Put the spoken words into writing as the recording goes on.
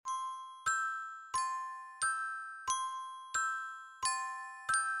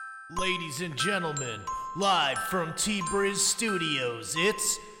Ladies and gentlemen, live from T-Briz Studios,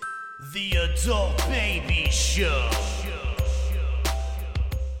 it's the Adult Baby Show.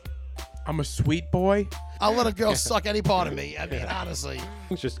 I'm a sweet boy. I'll let a girl suck any part of me. I mean, honestly.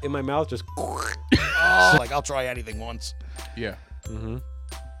 It's just in my mouth, just. Oh, like, I'll try anything once. Yeah. Mm-hmm.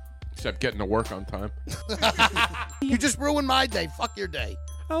 Except getting to work on time. You just ruined my day. Fuck your day.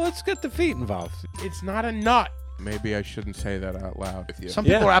 Oh, let's get the feet involved. It's not a nut. Maybe I shouldn't say that out loud with you. Some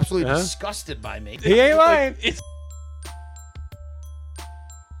people Yeah. are absolutely Uh-huh. disgusted by me. He ain't lying.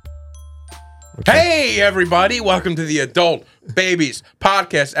 Hey, everybody. Welcome to the Adult Babies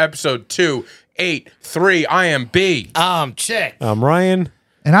Podcast, episode 283. I am B. Chick. I'm Ryan.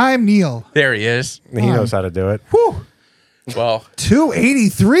 And I'm Neil. There he is. He knows how to do it. Whew. Well,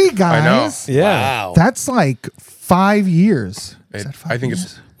 283, guys. I know. Yeah. Wow. That's like 5 years. Is that 5 I think years?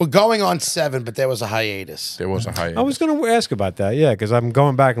 it's We're going on 7, but there was a hiatus. there was a hiatus. I was going to ask about that, yeah, because I'm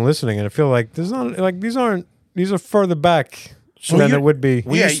going back and listening, and I feel like there's not like these are further back than it would be.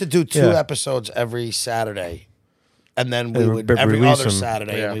 We Yeah, used to do 2 yeah. episods every Saturday. And then we And would but every release other them.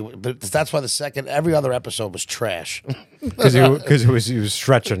 Saturday. Yeah. And we would, but that's why every other episode was trash. Because he was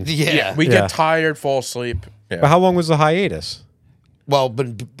stretching. Yeah. We Yeah. get tired, fall asleep. But Yeah. how long was the hiatus? Well,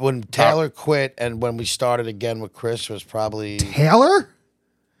 when Taylor quit and when we started again with Chris was probably Taylor?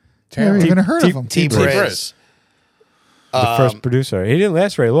 Never even heard of him. T-Briz. The first producer. He didn't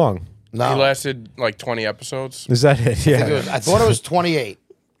last very long. No. He lasted like 20 episodes. Is that it? Yeah. I thought it was 28.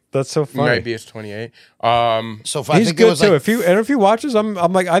 That's so funny. Maybe it's 28. So if I He's think good it was too. like If he watches, I'm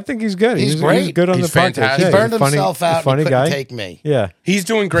like, I think he's good. He's great. He's good on He's the podcast. fantastic. Yeah, he burned he's funny, himself out. Funny And he couldn't guy. take me. Yeah. He's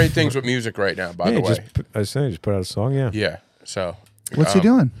doing great things with music right now, by Yeah, the way. I say, just put out a song. Yeah. Yeah. So, What's he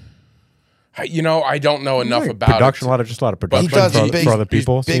doing? you know, I don't know enough Like about production, it. a lot of production He does for, big, for other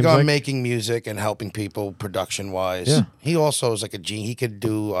people. He's big seems on like. making music and helping people production wise. Yeah. He also is like a genius. He could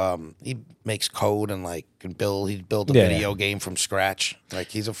do. He makes code and like can build. He'd build a Yeah. video game from scratch. Like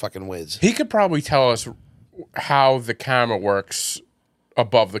he's a fucking whiz. He could probably tell us how the camera works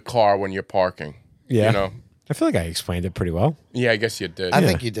above the car when you're parking. Yeah. You know? I feel like I explained it pretty well. Yeah, I guess you did. I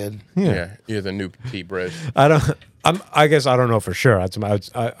think you did. Yeah. You're the new T-Briz. I guess I don't know for sure.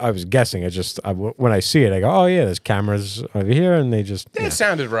 I was guessing. It just when I see it, I go, oh yeah, there's cameras over here, and they just. It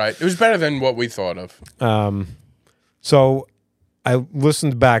sounded right. It was better than what we thought of. So I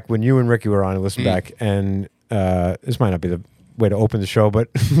listened back when you and Ricky were on. I listened back, and this might not be the way to open the show, but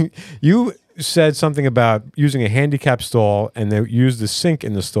you said something about using a handicap stall, and they used the sink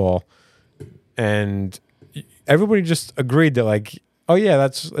in the stall, and everybody just agreed that like, oh yeah,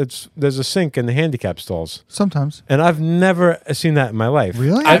 there's a sink in the handicap stalls. Sometimes. And I've never seen that in my life.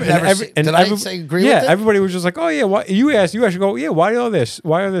 Really? I've never seen- did I say agree yeah, with it? everybody was just like, oh yeah, why, you actually go, yeah, why are there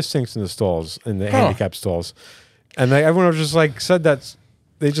sinks in the stalls, in the handicap stalls? And everyone was just like, said that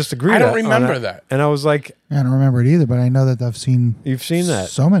they just agreed. I don't on remember it. that. And I was like, I don't remember it either, but I know that I've seen you've seen that.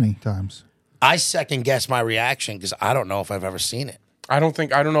 so many times. I second guess my reaction because I don't know if I've ever seen it. I don't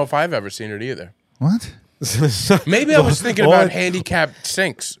know if I've ever seen it either. What? Maybe I was thinking about handicapped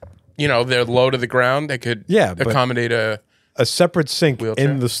sinks. You know, they're low to the ground. They could but accommodate a separate sink Wheelchair?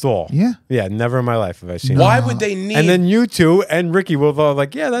 in the stall. Yeah. Yeah, never in my life have I seen Why that. would they need... And then you two and Ricky were all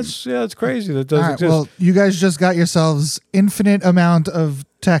like, yeah, that's crazy. That does All right, exist. well, you guys just got yourselves infinite amount of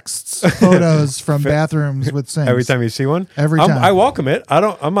texts, photos from bathrooms with sinks. Every time you see one, Every time. I welcome it.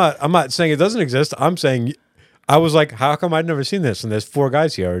 I'm not saying it doesn't exist. I'm saying, I was like, how come I'd never seen this? And there's 4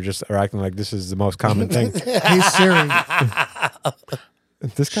 guys here are acting like this is the most common thing. Hey Siri,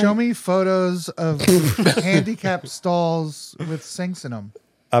 This guy, show me photos of handicap stalls with sinks in them.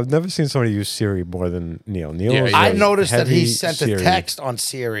 I've never seen somebody use Siri more than Neil. Neil, Yeah, is yeah. I a noticed that he heavy sent Siri. a text on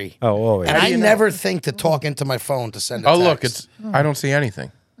Siri. Oh, always. And I you know? never think to talk into my phone to send a Oh, text. look, I don't see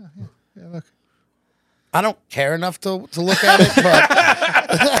anything. Yeah, look. I don't care enough to look at it, but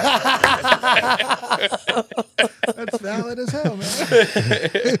That's valid as hell, man.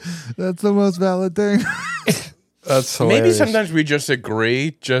 That's the most valid thing. That's Maybe hilarious. sometimes we just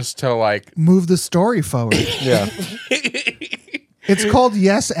agree just to like... Move the story forward. Yeah. It's called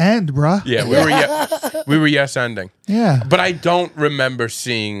yes and, bruh. Yeah, we were yes ending. Yeah. But I don't remember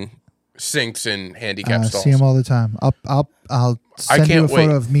seeing sinks in handicap I stalls. see them all the time. I'll send you a can't photo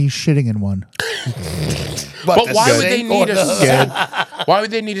wait. of me shitting in one. But the why would they sink need or a the- why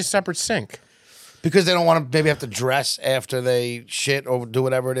would they need a separate sink? Because they don't want to maybe have to dress after they shit or do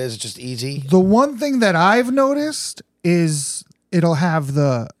whatever it is. It's just easy. The one thing that I've noticed is it'll have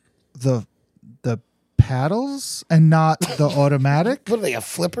the paddles and not the automatic. What do they have,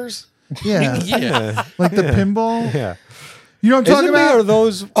 flippers? Yeah. Yeah. Like the pinball. Yeah. You know what I'm talking Isn't about? or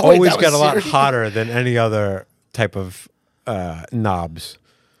those Oh, wait, always that get was a lot serious? hotter than any other type of knobs?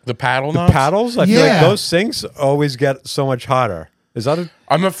 The paddle knobs? Paddles? I feel like Yeah. those sinks always get so much hotter. Is that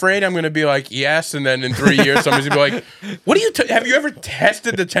I'm afraid I'm going to be like, yes, and then in 3 years, somebody's going to be like, what do you, have you ever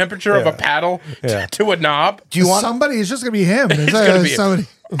tested the temperature of a paddle to a knob? Do you want somebody? It's just gonna be him. It's gonna be somebody.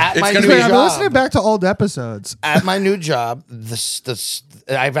 at It's my gonna new be- I've been listening job? back to old episodes. At my new job, this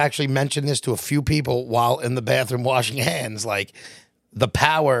I've actually mentioned this to a few people while in the bathroom washing hands. Like the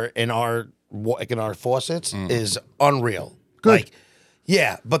power in our faucets is unreal. Good. Like,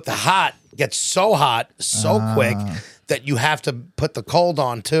 yeah, but the hot gets so hot so quick that you have to put the cold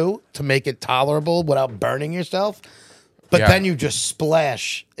on too to make it tolerable without burning yourself. But Yeah. then you just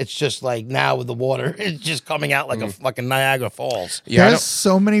splash. It's just like now with the water, it's just coming out like a fucking Niagara Falls. Yeah, I There's don't-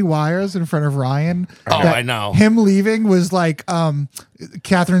 so many wires in front of Ryan. Oh, that I know. Him leaving was like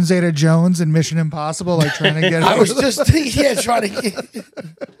Catherine Zeta-Jones in Mission Impossible, like trying to get. I was just trying to get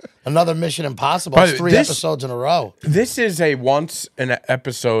another Mission Impossible. But It's 3 this- episodes in a row. This is a once an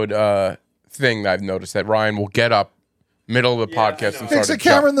episode thing that I've noticed that Ryan will get up middle of the podcast and Fix start the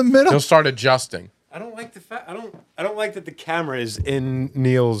camera in the middle. He'll start adjusting. I don't like the fact. I don't like that the camera is in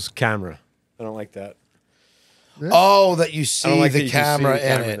Neil's camera. I don't like that. Oh, that you I see don't like that the you can see camera the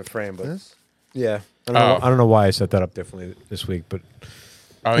camera in in the it. frame, but This? yeah, I don't know why I set that up differently this week, but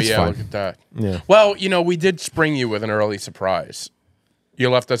Oh, It's yeah, fine. look at that. yeah. Well, we did spring you with an early surprise. You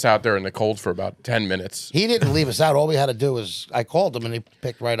left us out there in the cold for about 10 minutes. He didn't leave us out. All we had to do was I called him and he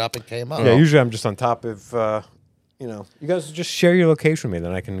picked right up and came up. Yeah, usually I'm just on top of, you guys just share your location with me,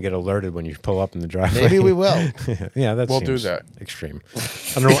 then I can get alerted when you pull up in the driveway. Maybe we will. Yeah, that We'll do seems that. extreme.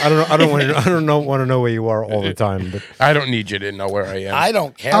 I don't want to know where you are all the time, but I don't need you to know where I am. I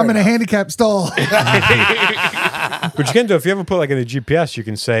don't care. I'm in a enough. handicap stall. but you can do if you ever put like in the GPS, you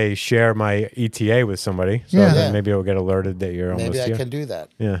can say share my ETA with somebody, so Yeah. then maybe it'll get alerted that you're almost Maybe I here. can do that.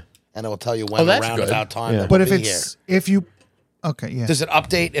 Yeah. And it will tell you when that's around good. about time. Yeah. that But we'll if be it's if you, okay, yeah. here. Does it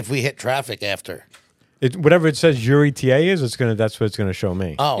update if we hit traffic after? Whatever it says your ETA is, that's what it's gonna show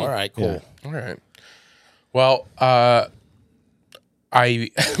me. Oh, all right, cool. All right. Well,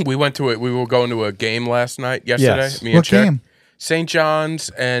 we were going to a game last night, yesterday. Yes. Me and What Chick. game? St. John's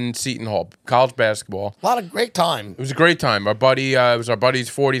and Seton Hall, college basketball. A lot of great time. It was a great time. Our buddy, it was our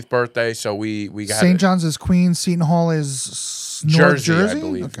buddy's 40th birthday, so we got St. it. John's is Queens, Seton Hall is North Jersey, I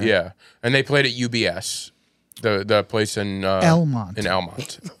believe. Okay. Yeah, and they played at UBS, the place in Elmont. In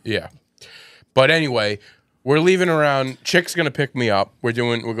Elmont, yeah. But anyway, we're leaving around. Chick's gonna pick me up. We're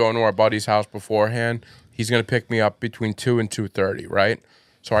going to our buddy's house beforehand. He's gonna pick me up between 2 and 2:30, right?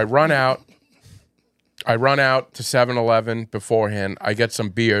 So I run out to 7-Eleven beforehand. I get some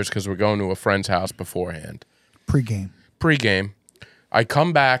beers because we're going to a friend's house beforehand. Pre-game. I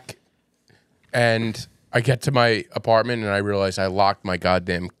come back and I get to my apartment and I realize I locked my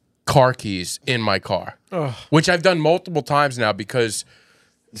goddamn car keys in my car, which I've done multiple times now because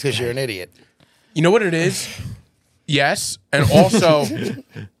It's because you're an idiot. you know what it is? Yes, and also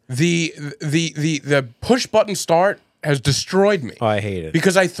the push button start has destroyed me. Oh, I hate it.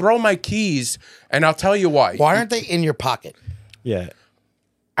 Because I throw my keys, and I'll tell you why. Why aren't they in your pocket? Yeah.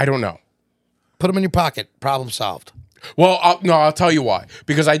 I don't know. Put them in your pocket. Problem solved. Well, I'll tell you why.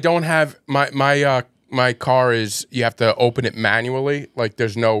 Because I don't have my car is you have to open it manually. Like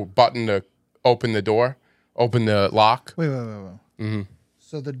there's no button to open the door, open the lock. Wait. Mm-hmm.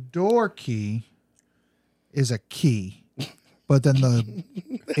 So the door key is a key, but then the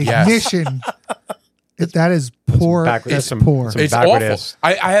Yes. ignition, that is poor. backward- That's some- poor. some- It's Backward awful. ass.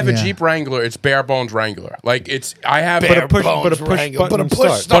 I have a Yeah. Jeep Wrangler. It's bare bones Wrangler. Like it's I have Bare push- bones but a push Wrangler. button But a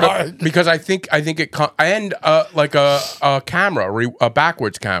push start. start. because I think it and like a camera, a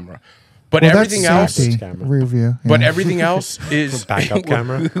backwards camera. But Well, everything that's else, safety Camera. rear view. but yeah. everything else is Backup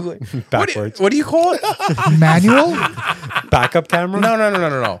camera. Backwards. What do you call it? manual. Backup camera?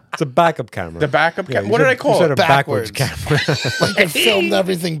 No. It's a backup camera. The backup Yeah, camera. you What did said- I call you said it? a backwards Backwards. camera. Like they filmed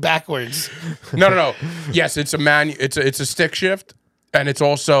everything backwards. No. Yes, it's it's a stick shift, and it's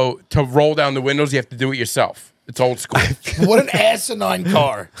also to roll down the windows. You have to do it yourself. It's old school. What an asinine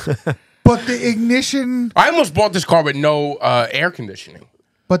car. But the ignition, I almost bought this car with no air conditioning,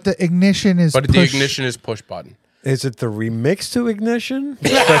 but the ignition is. but the push- ignition is push button. Is it the remix to Ignition?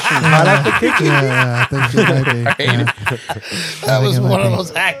 Question hot out the kitchen? Yeah, I think it might be. Yeah. That was it might one of be.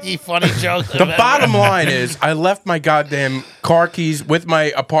 those hacky, funny jokes. The bottom line is, I left my goddamn car keys with my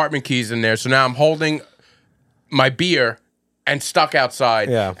apartment keys in there, so now I'm holding my beer and stuck outside.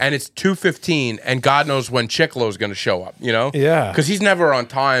 Yeah. And it's 2:15, and God knows when Chicklo's going to show up. You know? Yeah. Because he's never on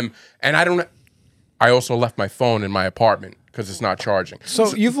time, and I also left my phone in my apartment because it's not charging.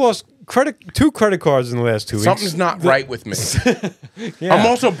 So you've lost two credit cards in the last 2 weeks. Something's not right with me. Yeah. I'm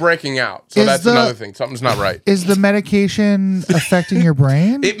also breaking out, so Is that's another thing. Something's not right. Is the medication affecting your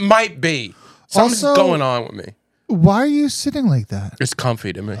brain? It might be. Something's Also- going on with me. Why are you sitting like that? It's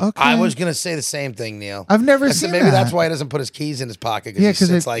comfy to me. Okay. I was gonna say the same thing, Neil. I've never I said seen maybe that. that's why he doesn't put his keys in his pocket because Yeah, he because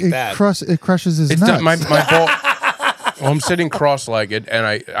sits like that. it crushes his It's nuts. my ball. Well, I'm sitting cross-legged, and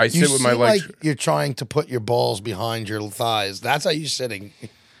I You sit with my seem legs. like you're trying to put your balls behind your thighs. That's how you're sitting.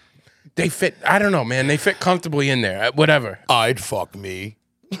 They fit. I don't know, man. They fit comfortably in there. Whatever. I'd fuck me.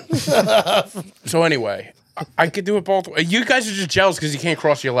 So anyway, I could do it both ways. You guys are just jealous because you can't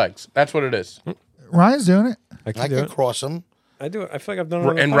cross your legs. That's what it is. Ryan's doing it. I can I do could it. cross him. I do it. I feel like I've done it.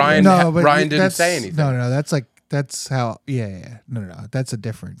 on the And podcast. Ryan, No, but Ryan didn't that's- say anything. No. That's how. Yeah. No. That's a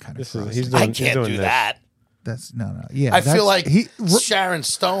different kind of. This is, cross. he's doing, I he's can't doing do this. that. That's no. Yeah. I feel like he. Sharon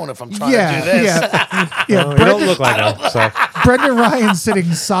Stone if I'm trying Yeah. to do this. Yeah. Yeah. No, you don't look like him. So Brendan Ryan's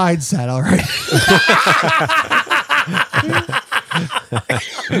sitting side saddle, right?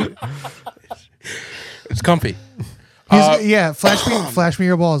 It's comfy. Yeah. Flash me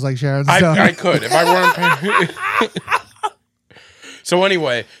your balls like Sharon Stone. I could if I weren't. So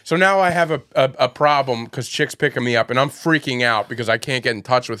anyway, so now I have a problem because Chick's picking me up, and I'm freaking out because I can't get in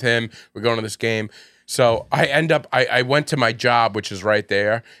touch with him. We're going to this game. So I end up, I went to my job, which is right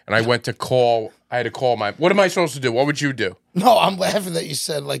there, and I went to call, I had to call my, what am I supposed to do? What would you do? No, I'm laughing that you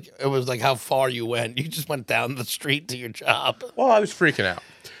said like it was like how far you went. You just went down the street to your job. Well, I was freaking out.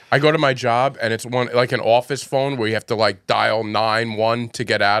 I go to my job, and it's one, like an office phone where you have to like dial 911 to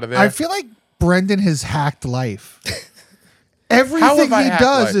get out of there. I feel like Brendan has hacked life. How Everything have I he hacked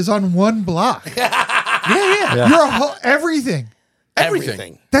does life? is on one block. yeah. You're everything.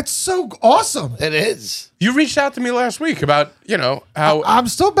 Everything. That's so awesome. It is. You reached out to me last week about, how, I'm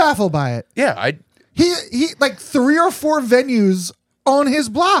still baffled by it. yeah, He like 3 or 4 venues on his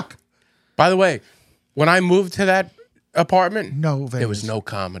block. by the way, when I moved to that apartment, No there was venues. no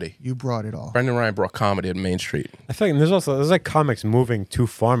comedy. You brought it all. Brendan Ryan brought comedy at Main Street. I feel like there's like comics moving to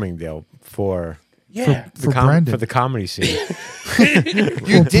Farmingdale for Yeah. For Brendan. for the comedy scene.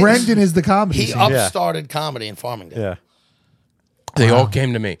 Well, Brendan is the comedy. He scene. upstarted comedy in Farmingdale. Yeah. They all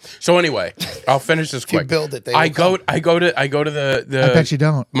came to me. So anyway, I'll finish this you quick. build it, they I will go come. I go to the I bet you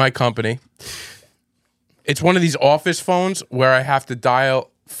don't. my company. It's one of these office phones where I have to dial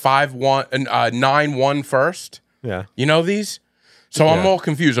 91 first. Yeah. You know these? So I'm Yeah. all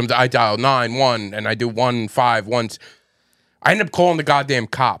confused. I dial 91 and I do 15 once. I end up calling the goddamn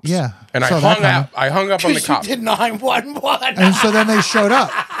cops. Yeah, And I saw that hung coming. out. I hung up on the Because you cops. And did 911. so then they showed up.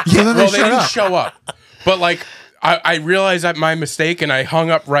 So then Well, they they showed didn't up. show up. But like I realized that my mistake and I hung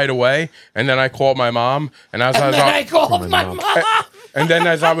up right away. And then I called my mom. And as I was And then on, I called my mom. and then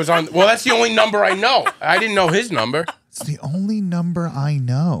as I was on, well, that's the only number I know. I didn't know his number. It's the only number I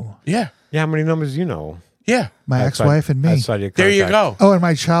know. Yeah. Yeah. How many numbers do you know? Yeah. My Outside- ex-wife and me. outside your There you contact? go. Oh, and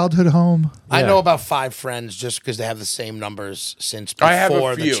my childhood home. I Yeah. know about 5 friends just because they have the same numbers since before I have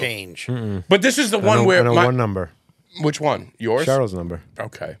a the few. change. But this is the I one know, where I know my, one number. which one? Yours? Cheryl's number.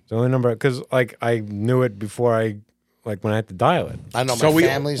 Okay. The only number because like I knew it before when I had to dial it. I know my So we-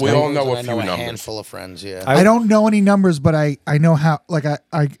 family's we all numbers, know and a I know few a numbers. handful of friends, yeah. I don't know any numbers, but I know how. Like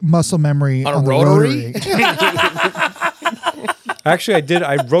I muscle memory On a on the rotary? Actually, I did.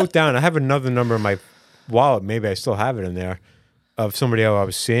 I wrote down. I have another number in my wallet. Maybe I still have it in there of somebody else I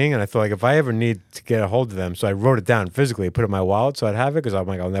was seeing, and I thought like if I ever need to get a hold of them, so I wrote it down physically, put it in my wallet, so I'd have it because I'm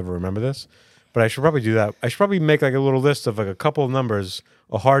like I'll never remember this. But I should probably do that. I should probably make like a little list of like a couple of numbers,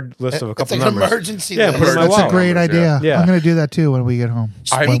 a hard list of a It's couple like an numbers. emergency Yeah, list. put it in my That's a wallet. great numbers, idea. yeah. I'm going to do that too when we get home.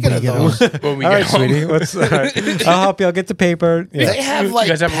 Speaking When we of get those, home. When we All get right, home. sweetie. I'll help you. I'll get the paper. Yeah. they have like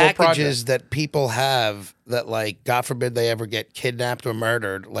guys have a little packages that people have that like, God forbid they ever get kidnapped or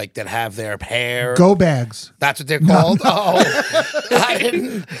murdered, like that have their hair. Go bags. That's what they're called? Oh, I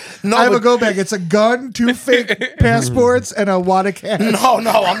didn't. No, I have a but- go bag. It's a gun, 2 fake passports, and a wad of cash. No,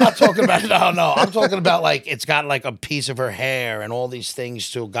 I'm not talking about no. I'm talking about like it's got like a piece of her hair and all these things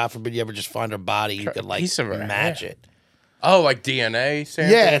too. God forbid you ever just find her body, you could like piece of her match hair. it. Oh, like DNA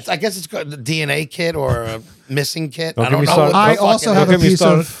samples? Yeah, I guess it's got the DNA kit or a missing kit. Don't I get don't me know. started. What I the fuck also it have is. a get me piece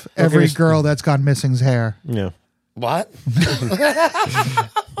started. of Don't get every me- girl that's gone missing's hair. Yeah. What? That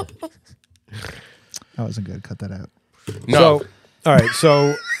wasn't good. Cut that out. No. So, all right.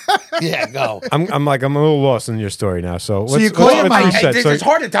 So Yeah, go. I'm a little lost in your story now. So you call your mom- reset. It's, So- it's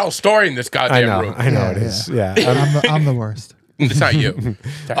hard to tell a story in this I goddamn know. room. I know Yeah, it is. Yeah. I'm the worst. It's not you.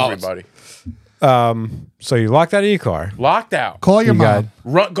 To everybody. So you locked out of your car. Locked out. Call your You got-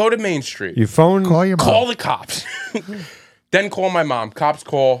 mom. Go to Main Street. You phone. Call your mom. Call the cops. Then call my mom. Cops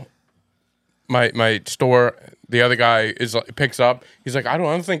call my store. The other guy picks up. He's like, I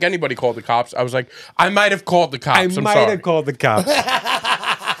don't think anybody called the cops. I was like, I might have called the cops. I'm might sorry. have called the cops.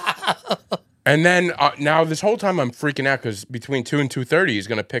 And then now this whole time I'm freaking out because between 2 and 2:30 he's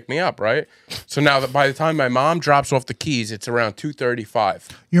gonna pick me up, right? So now that by the time my mom drops off the keys, it's around 2:35.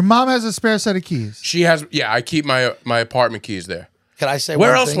 Your mom has a spare set of keys. She has, yeah. I keep my apartment keys there. Can I say Where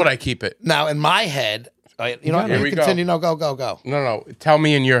one else thing? would I keep it? Now, in my head, you know, Here you we continue. go. No, go. No. Tell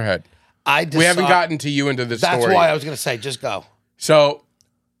me in your head. We haven't gotten to you into the story. That's why I was going to say, just go. So,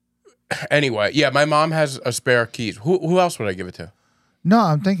 anyway, yeah, my mom has a spare keys. Who else would I give it to? No,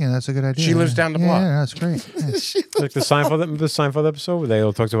 I'm thinking that's a good idea. She lives down the block. Yeah, that's great. Yeah. Like the Seinfeld episode where they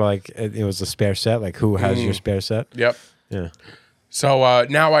all talked about like it was a spare set, like who has your spare set? Yep. Yeah. So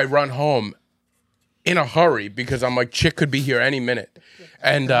now I run home in a hurry because I'm like, Chick could be here any minute.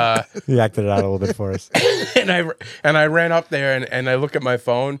 And He acted it out a little bit for us. and I ran up there and I look at my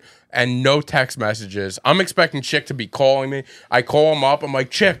phone and no text messages. I'm expecting Chick to be calling me. I call him up. I'm like,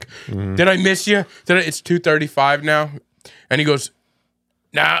 Chick, did I miss you? It's 2:35 now. And he goes,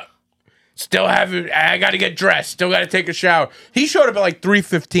 nah, still haven't. I got to get dressed. Still got to take a shower. He showed up at like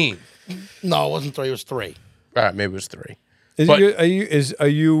 3:15. No, it wasn't 3. It was 3. All right, maybe it was 3. Are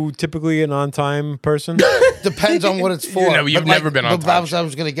you typically an on time person? Depends on what it's for. You know, you've never been on time. I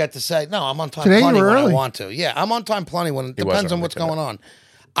was going to get to say, no, I'm on time Today you plenty were when I early. want to. Yeah, I'm on time plenty when it was depends on early what's today. going on.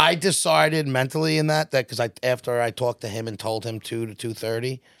 I decided mentally in that because after I talked to him and told him 2 to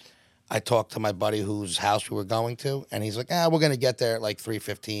 2:30, I talked to my buddy whose house we were going to, and he's like, we're going to get there at like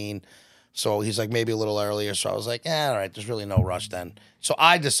 3:15. So he's like, maybe a little earlier. So I was like, all right, there's really no rush then. So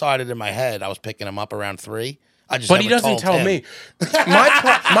I decided in my head I was picking him up around 3. But he doesn't tell me.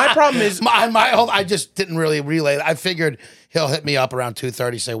 My problem is I just didn't really relay it. I figured he'll hit me up around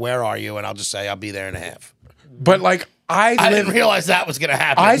 2:30, say, where are you? And I'll just say, I'll be there in a half. But like I didn't realize that was going to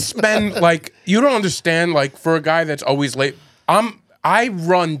happen. I spend like you don't understand like for a guy that's always late. I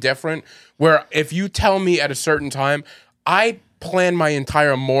run different. Where if you tell me at a certain time, I plan my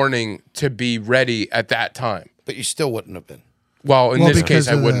entire morning to be ready at that time. But you still wouldn't have been. Well, in this because case,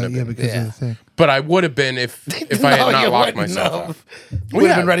 I of wouldn't the- have Yeah, been. because of the thing. But I would have been if I had not locked myself out. You would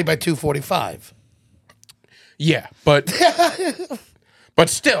have been ready by 2:45. Yeah, but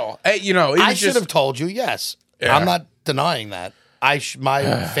still, you know, I should have told you. Yes, Yeah. I'm not denying that.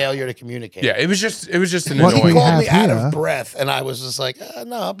 My failure to communicate. Yeah, it was just an What He we annoying. called me have out here- of breath, and I was just like,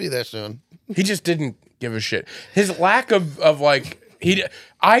 "No, I'll be there soon." He just didn't give a shit. His lack of like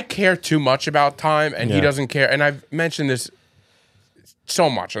I care too much about time, and he Yeah. doesn't care. And I've mentioned this so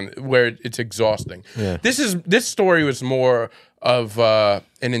much where it's exhausting. Yeah. This story was more of an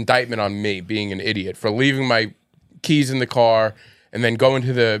indictment on me being an idiot for leaving my keys in the car and then going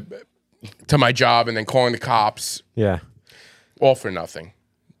to my job and then calling the cops, Yeah. all for nothing.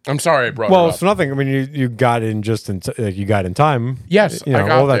 I'm sorry I brought Well, it up. it's nothing. I mean, you got in you got in time. Yes, you know, I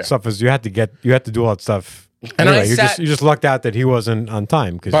got all that there. stuff is you had to do all that stuff. And anyway, I sat- you just lucked out that he wasn't on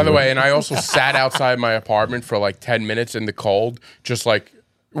time. By the way, and I also sat outside my apartment for like 10 minutes in the cold, just like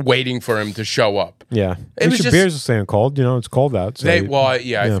waiting for him to show up. yeah, It at was least your just- beers are staying cold. You know, it's cold out. So I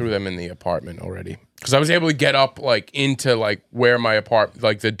yeah. threw them in the apartment already because I was able to get up like into like where my apartment,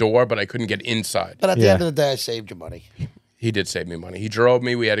 like the door, but I couldn't get inside. But at the Yeah. end of the day, I saved you money. He did save me money. He drove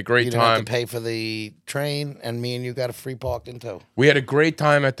me. We had a great You didn't have time. to pay for the train, and me and you got a free parked in too. We had a great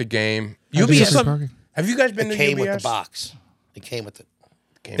time at the game. I think it's UBS. parking. Have you guys been It to came UBS? with the box. It came with it.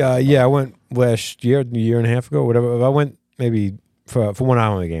 Yeah, I went last year, a year and a half ago, whatever. I went maybe for 1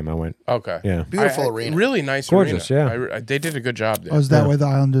 hour of the game. I went. Okay. Yeah. Beautiful arena. Really nice Gorgeous, arena. They did a good job there. Oh, is that where the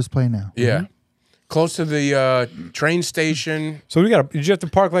Islanders play now? Yeah. Close to the train station. So did you have to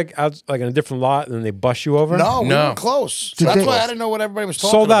park like out like in a different lot and then they bus you over? No, we No. were close. Did That's they- why I didn't know what everybody was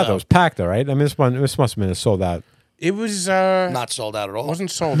talking Sold about. out though. It was packed though, right? I mean, this must have been a sold out. It was Not sold out at all.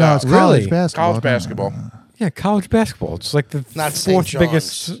 wasn't sold No, out. it's college Really? basketball. College basketball. Yeah, college basketball. It's like the Not St. fourth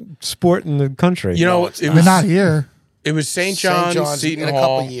biggest sport in the country. You know, it's it not. But was not here. It was St. John's, Seton in a Hall.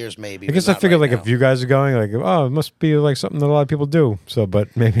 couple of years, maybe. I guess but I not figured right like now. if you guys are going, like, oh, it must be like something that a lot of people do. So,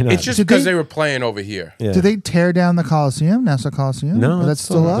 but maybe not. It's just Did because they- they were playing over here. yeah. Did they tear down the Coliseum, Nassau Coliseum? No, Or that's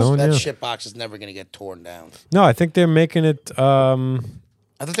still up. no, that yeah. shit box is never going to get torn down. No, I think they're making it.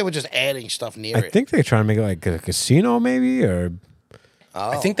 I thought they were just adding stuff near I it. think they're trying to make it like a casino, maybe, or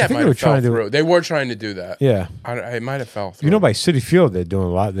I think that think might they were have fell trying to- through. They were trying to do that. yeah. It might have fell through. You know, by City Field, they're doing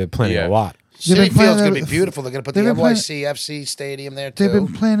a lot. They're planning Yeah. a lot. They've City been playing Field's going to that- be beautiful. They're going to put the they've been playing- NYCFC stadium there, too. They've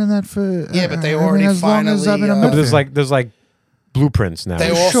been planning that for. Yeah, but they I mean, already as long as I've been a finally, No, but Met fan. there's like blueprints now. They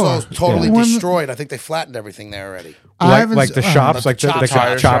also Sure. totally Yeah. destroyed. I think they flattened everything there already. I haven't like the s- shops, like like the the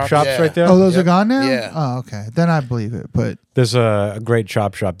chop chop shops. shops Yeah. right there. Oh, those Yep. are gone now. Yeah. Oh, okay. Then I believe it. But There's a great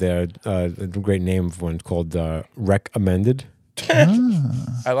chop shop there. A great name of one called Recommended.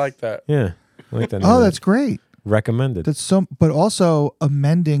 I like that. Yeah, I like that. Name. oh, that's great. Recommended. That's so. But also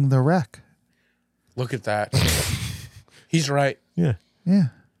amending the wreck. Look at that. He's right. Yeah, Yeah.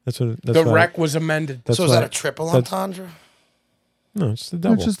 that's what. That's The why- wreck was amended. That's So is why- that a triple that's- entendre? No, it's the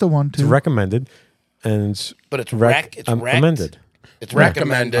double. It's just the one, It's two. recommended, and it's But it's wreck. It's wrecked. amended. It's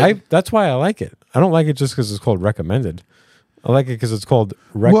Recommended. recommended. That's why I like it. I don't like it just because it's called recommended. I like it because it's called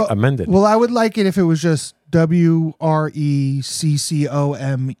recommended. Well, I would like it if it was just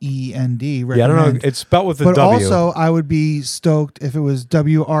WRECCOMEND. Yeah, I don't know. It's spelled with a But W. also, I would be stoked if it was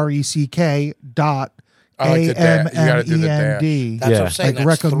WRECK dot I like the dash. You gotta do the AMMEND. That's Yeah. what I'm saying. Like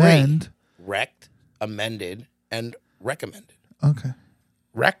That's recommend. three. Wrecked, amended, and recommended. Okay.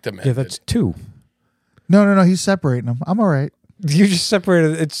 Wrecked amended. Yeah, that's two. No. He's separating them. I'm all right. You just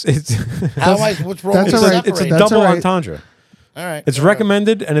separated. It's How am I? What's wrong That's with all right. it's a separating? That's double all right. entendre. All right. It's all right.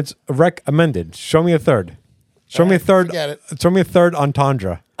 recommended and it's recommended. Show me a third. Show me a third. forget it. Show me a third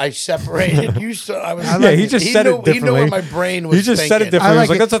entendre. I separated. You saw. I was. Yeah, he just said knew, it differently. He knew where my brain was. He just said it thinking. differently. I He was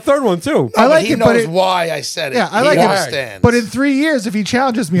like like, it. that's a third one too. No, I but like he it, but knows it- why I said it. Yeah, I He like it. understands. But in 3 years, if he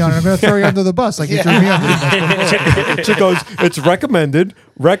challenges me on it, I'm going to throw you under the bus like you threw me under the bus. She goes, it's recommended,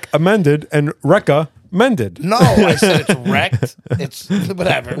 recommended, and recommended. no, I said it's wrecked. It's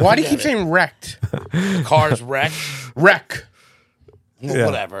whatever. Why do you keep Forget saying wrecked? it. The car's wrecked? Wreck.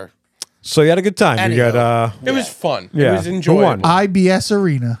 Whatever. So you had a good time. You Anyhow. got It was fun. Yeah. It was Who enjoyable. won? IBS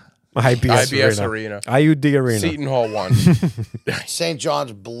Arena. IBS Arena. IUD Arena. Seton Hall won. St.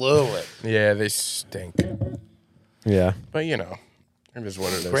 John's blew it. Yeah, they stink. Yeah. But you know, it is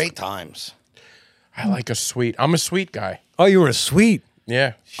what it is. Great times. I like a sweet. I'm a sweet guy. Oh, you were a sweet.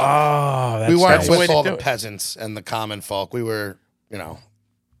 Yeah. Oh, that's We weren't that's the way with to all do the it. peasants and the common folk. We were, you know.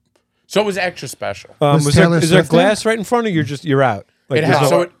 So it was extra special. Was is there Taylor is there Swift there? glass right in front of you? You're out. Like, It there's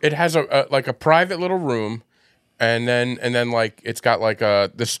has no- it has a like a private little room, and then like it's got like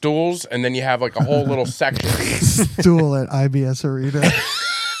the stools, and then you have like a whole little section. Duel at IBS Arena.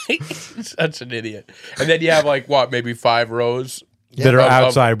 Such an idiot. And then you have like what, maybe 5 rows that are of-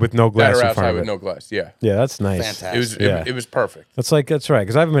 outside with no that glass are in outside front of with it. no glass. Yeah. Yeah, that's nice. Fantastic. It was Yeah. it was perfect. That's right.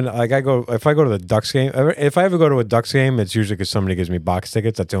 Because I haven't been like if I go to the Ducks game, if I ever go to a Ducks game, it's usually because somebody gives me box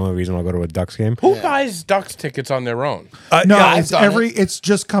tickets. That's the only reason I'll go to a Ducks game. Who buys Ducks tickets on their own? No, I've it's done it. it's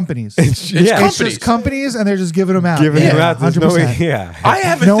just companies. It's It's companies. just companies, and they're just giving them out. giving yeah, them out. There's no 100%. yeah. I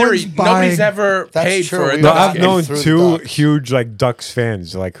have a No theory. one's Nobody's buying- ever That's paid true. for a We No, Ducks I've game. known through the 2 Ducks. huge like Ducks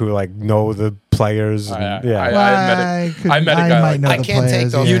fans, like who like know the players. And, I yeah, I met a guy might like know that. I the can't take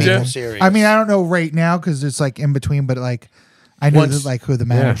players, those You people do? serious. I mean, I don't know right now because it's like in between, but like I knew Once- that, like who the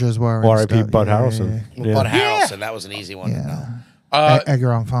managers were. and R.I.P. stuff. Bud Yeah, Harrelson. yeah, Bud Yeah. Harrelson, that was an easy one. yeah. to know. Yeah.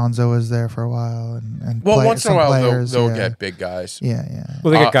 Edgar Alfonso was there for a while, and Well, once in a some while players, they'll yeah. get big guys. Yeah, yeah.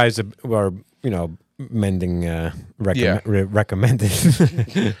 Well, they get guys that are mending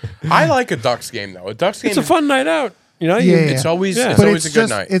recommended. I like a Ducks game though. A Ducks game. It's a fun night out. You know, Yeah, It's always Yeah. it's But always it's a good just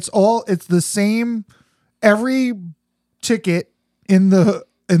night. it's the same. Every ticket in the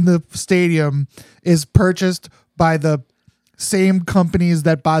stadium is purchased by the same companies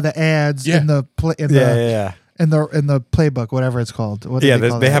that buy the ads Yeah. in the yeah. in the playbook, whatever it's called. What do Yeah, they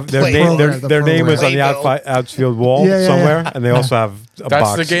call they that? have their Play name. program, Their the name is on the program. outfield wall Yeah, yeah, somewhere, yeah. and they also have a That's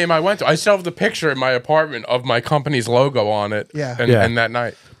box. the game I went to. I still have the picture in my apartment of my company's logo on it. Yeah. And, Yeah. and that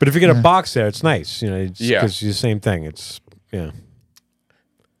night. But if you get a box there, it's nice. You know, Yeah. because it's the same thing. It's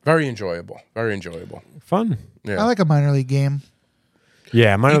Very enjoyable. Very enjoyable. fun. Yeah. I like a minor league game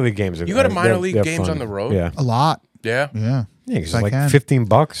Yeah, minor league games. you go to minor they're- league they're games fun. on the road? Yeah, a lot. yeah. Yeah, yeah, 'cause If I it's like can.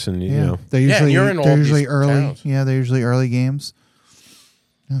 $15, and you yeah. know, They're Yeah, usually you're in all they're these usually early. towns. Yeah, they're usually early games.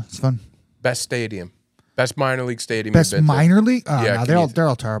 Yeah, it's fun. Best stadium. Best minor league stadium. Best you've been to. minor league. Oh, Yeah, no, can they're all you- they're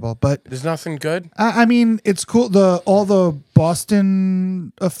all terrible. But There's nothing good. I mean, it's cool. All the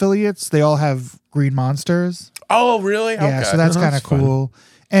Boston affiliates, they all have green monsters. Oh, really? Yeah, Okay. so that's kind of That's fun. cool.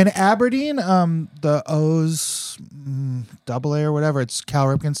 And Aberdeen, the O's double A or whatever, it's Cal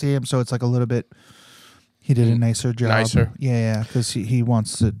Ripken Stadium, so it's like a little bit. He did a nicer job. Nicer. Yeah, because he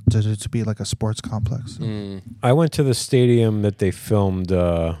wants it to be like a sports complex. I went to the stadium that they filmed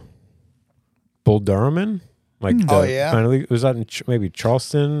Bull Durham in. Like, Oh, yeah? minor league. Was that in maybe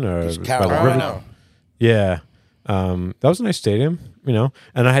Charleston or It's by the Carolina. river? no. Yeah. That was a nice stadium, you know.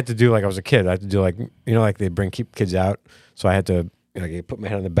 And I had to do like I was a kid. I had to do like like they keep kids out, so I had to you put my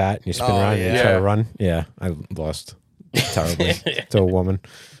head on the bat and you spin Oh, around and you yeah. try to run. Yeah, I lost. terribly to a woman.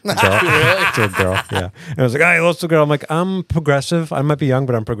 To a girl, yeah. And I was like, I lost a girl. I'm like, I'm progressive. I might be young,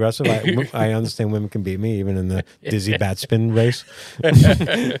 but I'm progressive. I understand women can beat me, even in the dizzy bat spin race.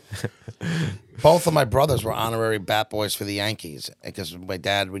 Both of my brothers were honorary bat boys for the Yankees because my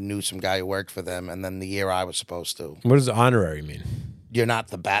dad, we knew some guy who worked for them, and then the year I was supposed to. What does honorary mean? You're not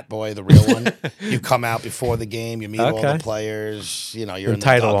the bat boy, the real one. You come out before the game, you meet all Okay. the players. You know, you're in the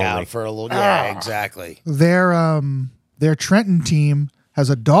title dugout only. for a little. Yeah, exactly. Their Trenton team has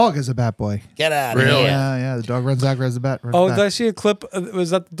a dog as a bat boy. Get out of Really? here. Yeah. The dog runs out, grabs the bat. runs Oh, back. did I see a clip? Was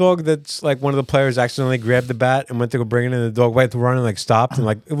that the dog that's like one of the players accidentally grabbed the bat and went to go bring it in? The dog went to run and like stopped and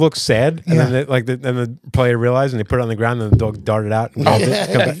like it looked sad. And Yeah. then the player realized and they put it on the ground and the dog darted out and grabbed it,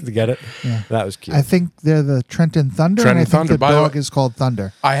 come back to get it. Yeah. That was cute. I think they're the Trenton Thunder, Trenton and I think Thunder, the by the dog way- is called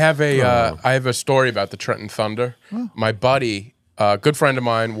Thunder. I have a story about the Trenton Thunder. My buddy, a good friend of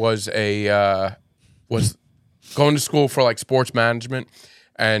mine, was going to school for like sports management,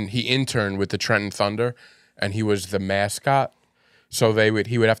 and he interned with the Trenton Thunder, and he was the mascot. So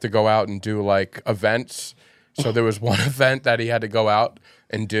he would have to go out and do like events. So there was one event that he had to go out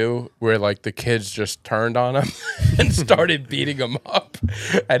and do where like the kids just turned on him and started beating him up,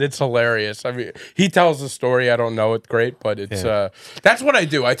 and it's hilarious. I mean, he tells the story. I don't know it great, but it's that's what I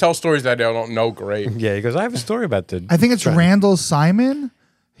do. I tell stories that I don't know great. yeah, he goes, I have a story about the. I think it's Randall Simon.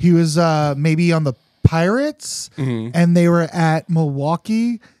 He was maybe on the Pirates, and they were at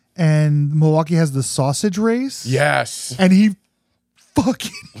Milwaukee, and Milwaukee has the sausage race. Yes. And he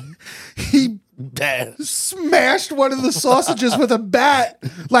Dad. smashed one of the sausages with a bat,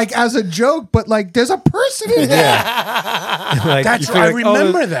 like as a joke, but like there's a person in there. like, That's you feel I like,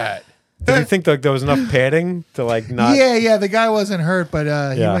 remember that. Did you think like there was enough padding to like not? Yeah, the guy wasn't hurt, but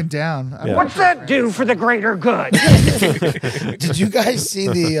he Yeah. went down. Yeah. What's that do for the greater good? Did you guys see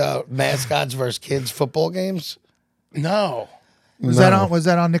the mascots versus kids football games? No. Was that on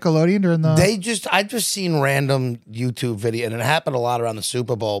Nickelodeon during the? I just seen random YouTube video, and it happened a lot around the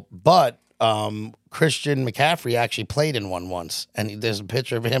Super Bowl. But Christian McCaffrey actually played in one once, and there's a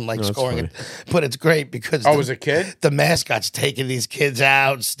picture of him like scoring it. But it's great because I was a kid. the mascot's taking these kids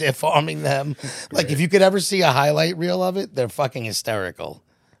out, stiff arming them. Like if you could ever see a highlight reel of it, they're fucking hysterical.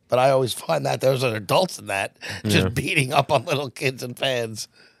 But I always find that those are adults in that just beating up on little kids and fans.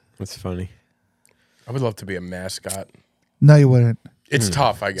 That's funny. I would love to be a mascot. No, you wouldn't. It's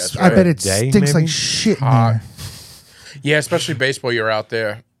tough, I guess. I bet right? it Day, stinks maybe? like shit in Hot. there. Yeah, especially baseball. You're out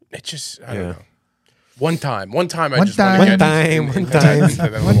there. It just I don't know. One time. I One just time. want to get One time. into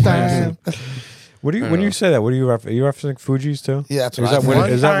that One little time. What do you when you say that? What are you are you referencing Fuji's too? Yeah, that's Is what that I what thought.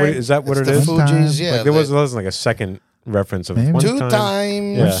 it- is that what it- is that what It's it the is? Fugees, yeah. Like there wasn't like a second reference of Maybe. one two time.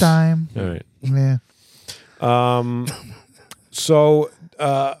 times. Yeah. One time. All right. Yeah. So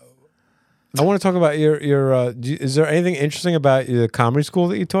I want to talk about your. Is there anything interesting about the comedy school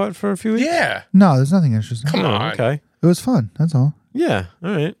that you taught for a few weeks? Yeah. No, there's nothing interesting. Come Oh, on. okay. It was fun. That's all. Yeah.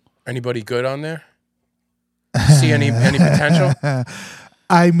 All right. Anybody good on there? See any potential?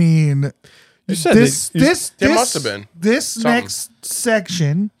 I mean, You said There must have been This something. next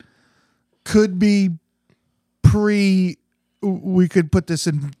section could be pre. We could put this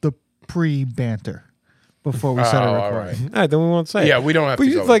in the pre banter before we started all recording. right. All right, then we won't say. Yeah, it. we don't have But to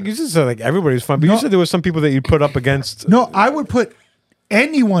you go like with you just said like everybody's fun. But No. you said there was some people that you put up against. No, I would put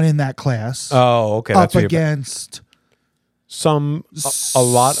anyone in that class Oh, okay. up That's what you're- against a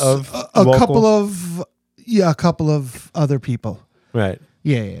lot of a local- couple of other people. right.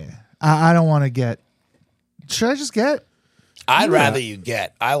 Yeah. I don't want to get. Should I just get? I'd rather you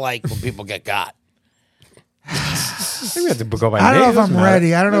get. I like when people get got. Maybe we have to go by I don't know name. if I'm Doesn't matter.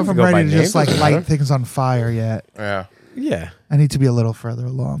 ready. I don't know We if can I'm go by ready to name. just like Doesn't light matter. things on fire yet. Yeah. Yeah. I need to be a little further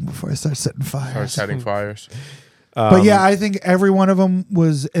along before I start setting Start fires. setting fires. But yeah, I think every one of them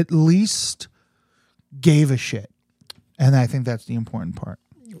was at least gave a shit, and I think that's the important part.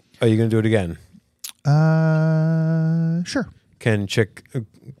 Are you gonna do it again? Sure. Can Chick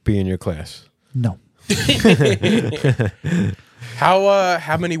be in your class? No.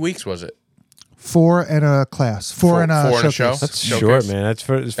 How many weeks was it? 4 in a class. 4 in a Four in a showcase. show? That's Showcase. short, man. That's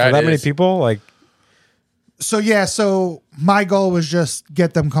for That that many is. people. Like, So my goal was just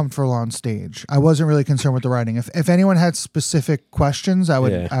get them comfortable on stage. I wasn't really concerned with the writing. If anyone had specific questions, I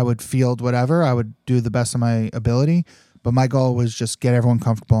would Yeah. I would field whatever. I would do the best of my ability. But my goal was just get everyone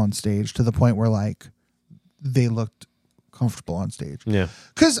comfortable on stage to the point where like they looked comfortable on stage. yeah,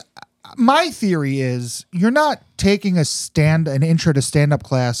 Because my theory is you're not taking an intro to stand up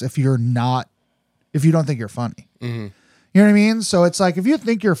class if you don't think you're funny. Mm-hmm. You know what I mean? So it's like if you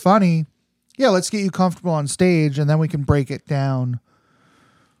think you're funny, yeah, let's get you comfortable on stage, and then we can break it down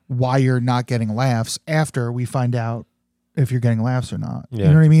why you're not getting laughs after we find out if you're getting laughs or not. Yeah.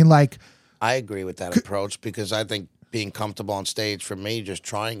 You know what I mean? Like, I agree with that approach because I think being comfortable on stage for me, just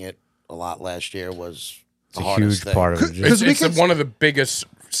trying it a lot last year was It's a huge part of it. It's one of the biggest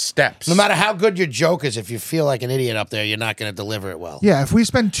steps. No matter how good your joke is, if you feel like an idiot up there, you're not going to deliver it well. yeah, if we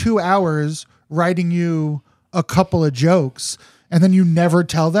spend 2 hours writing you a couple of jokes and then you never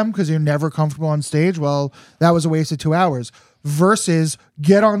tell them because you're never comfortable on stage, well, that was a waste of 2 hours. Versus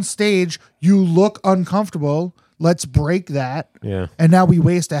get on stage, you look uncomfortable. Let's break that. Yeah. And now we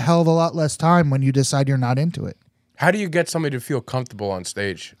waste a hell of a lot less time when you decide you're not into it. How do you get somebody to feel comfortable on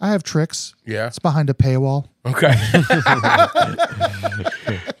stage? I have tricks. Yeah. It's behind a paywall. Okay.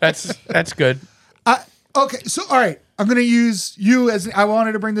 that's good. Okay, so all right, I'm gonna use you as I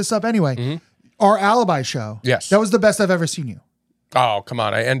wanted to bring this up anyway. Our Alibi show. Yes. That was the best I've ever seen you. Oh, come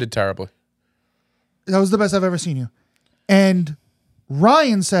on. I ended terribly. That was the best I've ever seen you. And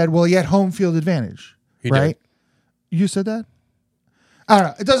Ryan said, well, you had home field advantage. He right? did. You said that? I don't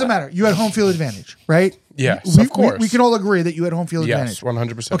know. It doesn't matter. You had home field advantage, right? Yes, of course. We can all agree that you had home field Yes,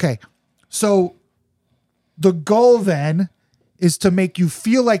 advantage. 100%. Okay. So the goal then is to make you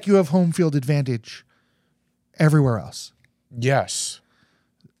feel like you have home field advantage everywhere else. Yes.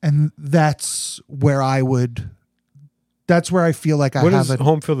 And that's where I feel like I What have is it.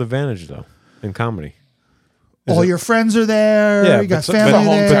 home field advantage though in comedy? All your friends are there. Yeah, you got but family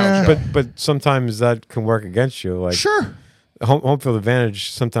there. But sometimes that can work against you. Like Sure. home field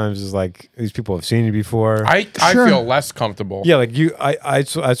advantage sometimes is like these people have seen you before. I Sure. feel less comfortable. Yeah, like you,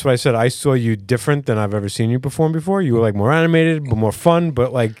 that's what I said. I saw you different than I've ever seen you perform before. You were like more animated, but more fun.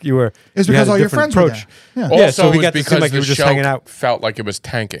 But like you were, It's you had because a all your different friends were there. Yeah. Also, Yeah, so we it was got to seem because like you the were just show hanging out. felt like it was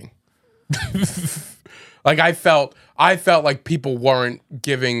tanking. Like I felt like people weren't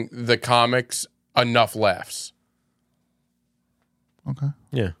giving the comics enough laughs. Okay.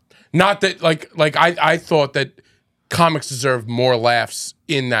 Yeah, Not that like I thought that comics deserved more laughs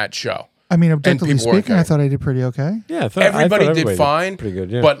in that show. I mean, objectively people weren't speaking, I getting- thought I did pretty okay. yeah. I thought Everybody did fine, pretty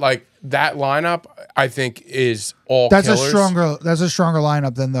good. Yeah, but like that lineup, I think is all That's killers. a stronger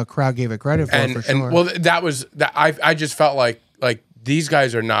lineup than the crowd gave it credit for and sure. and well, that was that. I just felt like these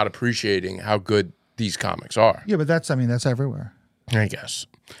guys are not appreciating how good these comics are. yeah, but that's everywhere. I guess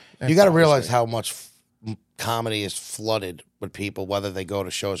You got to realize how much comedy is flooded with people, whether they go to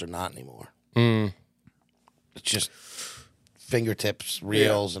shows or not anymore. It's just fingertips,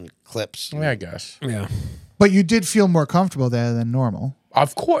 reels, and clips. Yeah, I guess. yeah. But you did feel more comfortable there than normal.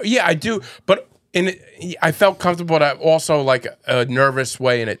 Of course, yeah, I do. But I felt comfortable, but I also like a nervous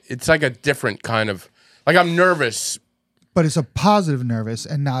way, and it's like a different kind of like I'm nervous. But it's a positive nervous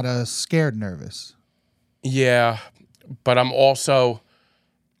and not a scared nervous. Yeah, but I'm also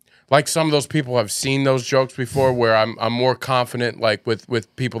like some of those people have seen those jokes before, where I'm more confident, like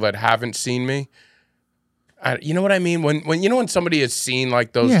with people that haven't seen me. You know what I mean? When somebody has seen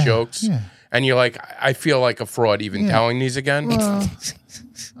like those Yeah, jokes, yeah. and you're like, I feel like a fraud even Yeah. telling these again. Well,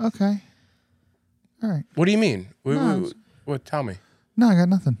 okay. All right. What do you mean? No, What? Tell me. No, I got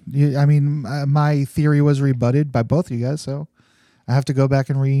nothing. I mean, my theory was rebutted by both of you guys, so I have to go back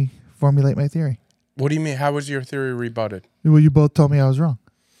and reformulate my theory. What do you mean? How was your theory rebutted? Well, you both told me I was wrong.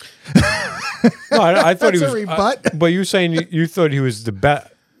 No, I thought he That's was. a rebut. But you were saying you thought he was the best.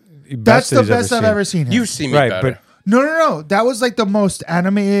 That's the best I've ever seen him. You've seen me Right, better. but No. That was like the most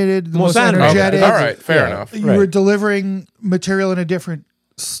animated, the most animated. energetic. Okay. All right, fair Yeah. enough. You Right. were delivering material in a different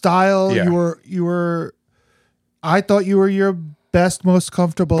style. Yeah. You were. I thought you were your best, most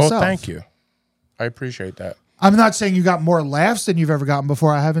comfortable Well, self. thank you. I appreciate that. I'm not saying you got more laughs than you've ever gotten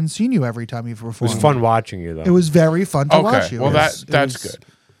before. I haven't seen you every time you've It was performed. fun watching you though. It was very fun to watch Okay, you. well It was- that's it was- good.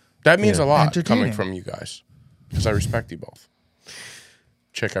 That means a lot entertaining. coming from you guys, because I respect you both.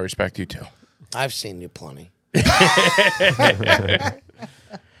 Chick, I respect you too. I've seen you plenty.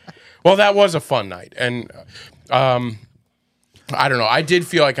 Well, that was a fun night, and I don't know. I did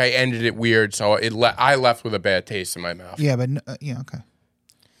feel like I ended it weird, so I left with a bad taste in my mouth. Yeah, but yeah, okay.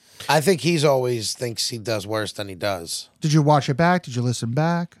 I think he's always thinks he does worse than he does. Did you watch it back? Did you listen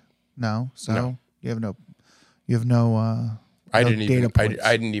back? No. So No. you have no. I no didn't data even. points.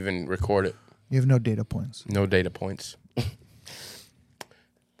 I didn't even record it. You have no data points. No data points.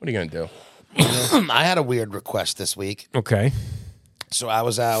 What are you gonna do? I had a weird request this week. okay. So I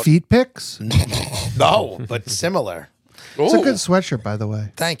was out. Feet pics. No, but similar. It's a Ooh, good sweatshirt, by the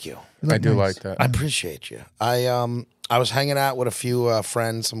way. Thank you. You look I do nice. like that. I appreciate you. I was hanging out with a few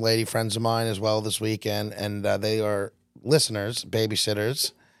friends, some lady friends of mine as well this weekend, and they are listeners,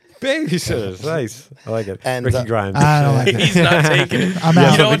 babysitters. Babysitters, nice. I like it. And, Ricky Grimes. I don't like that. He's not taking it. I'm You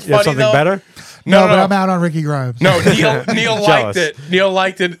out. know what's You have funny something though? better? No, No, but no. I'm out on Ricky Grimes. No, Neil liked Jealous. it. Neil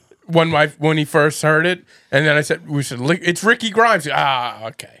liked it when he first heard it, and then I said it's Ricky Grimes. Ah,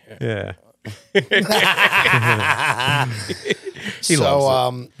 okay. Yeah. He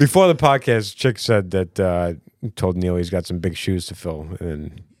loves it. Before the podcast, Chick said that told Neil he's got some big shoes to fill,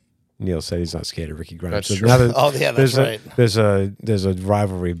 and Neil said he's not scared of Ricky Grimes. That's true. now that's right. There's a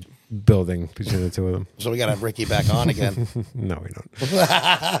rivalry building between the two of them. So we got to have Ricky back on again. No, we don't.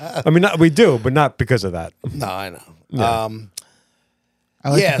 I mean, we do, but not because of that. No, I know. No. I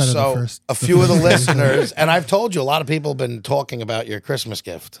like Yeah, the cut of the so first- a few of the listeners, and I've told you, a lot of people have been talking about your Christmas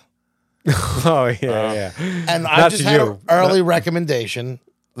gift. Oh yeah. And I Not just to had you. an early recommendation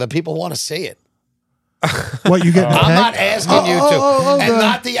that people want to see it. What you get? I'm not asking you to. And the-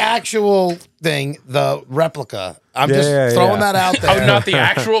 not the actual thing, the replica. I'm just Yeah, throwing yeah. that out Oh, there. not the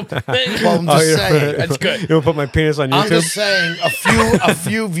actual thing. Well, I'm just you're saying. That's good. You don't put my penis on I'm YouTube. just saying a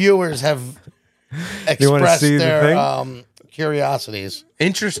few viewers have You wanna expressed see the their curiosities.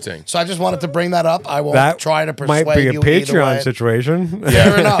 Interesting. So I just wanted to bring that up. I won't that try to persuade might be a you either Patreon way. situation.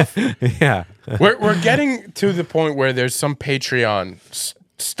 Fair enough. Yeah. We're getting to the point where there's some Patreon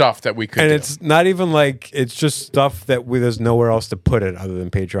stuff that we could And do. it's not even like it's just stuff that there's nowhere else to put it other than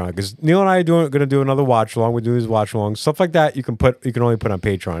Patreon. Because Neil and I are going to do another watch along. We do these watch alongs, stuff like that. You can only put on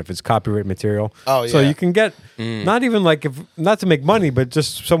Patreon if it's copyright material. Oh, So yeah. you can get not even like not to make money, but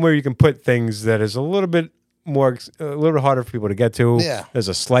just somewhere you can put things that is a little bit harder for people to get to. Yeah. There's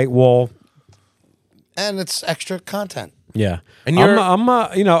a slight wall. And it's extra content. Yeah, And you're-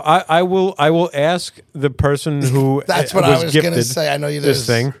 I will ask the person who That's what I was gifted gonna say. I know you this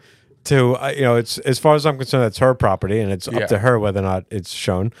thing to it's as far as I'm concerned, that's her property, and it's Yeah. up to her whether or not it's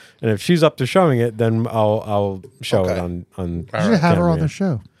shown. And if she's up to showing it, then I'll show it Okay. on. You should have her on camera. the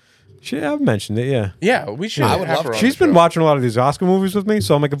show. I've mentioned it. Yeah. Yeah, we should. I would have love her to. on She's the been show. watching a lot of these Oscar movies with me,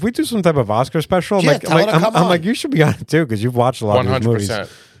 so I'm like, if we do some type of Oscar special, I'm Yeah, like, tell her to come I'm on. like, you should be on it too because you've watched a lot of these movies.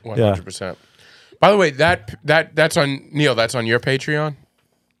 100%. By the way, that's on Neil. That's on your Patreon.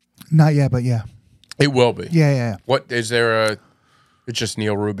 Not yet, but yeah. It will be. Yeah. What is there? It's just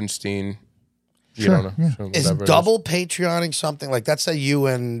Neil Rubenstein. You Sure, don't know. yeah. So Is whatever it double Patreoning something like let's say you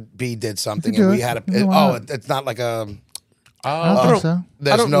and B did something do and we it. had Yeah, why not? it's not like a I don't think so.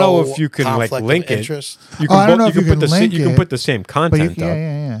 there's I don't no know if you can like conflict of link it. interest. You I don't know if you you can put can the link you can it, put the same But content up.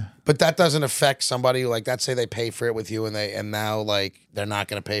 yeah. But that doesn't affect somebody like let's say they pay for it with you and now like they're not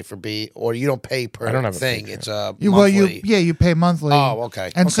going to pay for B or you don't pay per I don't have a thing. Patreon. It's a You monthly. you pay monthly. Oh,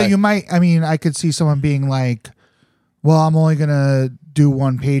 okay. And so Okay. you might. I mean, I could see someone being like, "Well, I'm only gonna do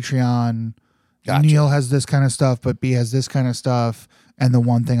one Patreon. Gotcha. Neil has this kind of stuff, but B has this kind of stuff, and the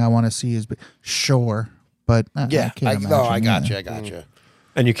one thing I want to see is B." Sure, but I Yeah, can't no, I imagine, got yeah. you. I got you.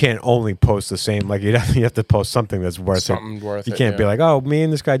 And you can't only post the same. Like you have to post something that's worth Something it. worth you it, can't be yeah. like, oh, me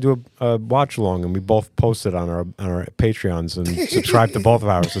and this guy do a watch along, and we both post it on our Patreons and subscribe to both of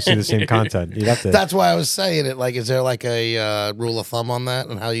ours to see the same content. You'd have to, That's why I was saying it. Like, is there like a rule of thumb on that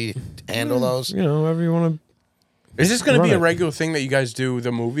and how you handle those? however you want to. Is this going to be a Run it. regular thing that you guys do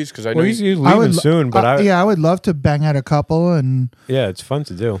the movies? Because I know Well, he's you, leaving soon, but I would love to bang out a couple, and it's fun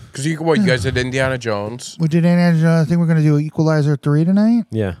to do. because you guys did Indiana Jones. we did I think we're gonna do Equalizer 3 tonight.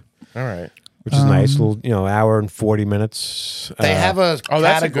 Yeah, All right. which is nice. Little, hour and 40 minutes. They have a Oh,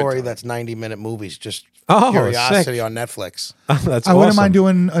 that's a good category time. that's 90-minute movies. Just Oh, curiosity sick. on Netflix. That's I wouldn't awesome. mind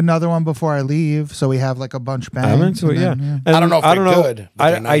doing another one before I leave, so we have like a bunch banged. I'm into it. and Yeah. then, And I don't know if they're good,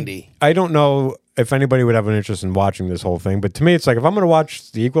 but they're 90. I don't know if anybody would have an interest in watching this whole thing, but to me, it's like if I'm going to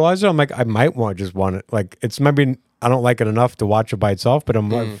watch The Equalizer, I'm like I might want it. Like it's maybe I don't like it enough to watch it by itself, but I'm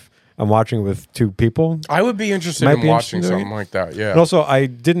watching it with two people. I would be interested Might in be watching interesting doing something like that. Yeah. And also, I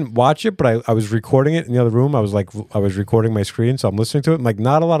didn't watch it, but I was recording it in the other room. I was recording my screen, so I'm listening to it. I'm like,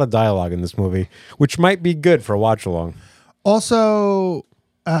 not a lot of dialogue in this movie, which might be good for a watch along. Also,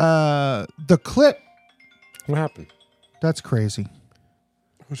 the clip, What happened? that's crazy.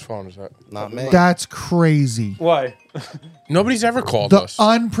 Whose phone is that? Not me. That's crazy. Why? Nobody's ever called The us.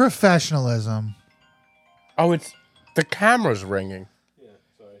 unprofessionalism. Oh, it's the camera's ringing.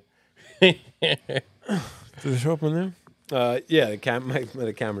 Did it show up on there? Yeah, the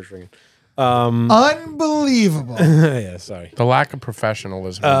camera's ringing. Unbelievable. Yeah, sorry. The lack of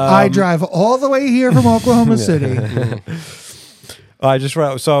professionalism. I drive all the way here from Oklahoma City. I just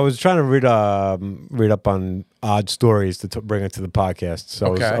read, so I was trying to read up on odd stories to bring it to the podcast. So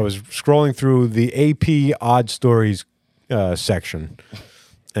Okay. I was scrolling through the AP odd stories section,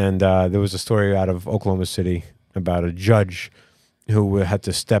 and there was a story out of Oklahoma City about a judge who had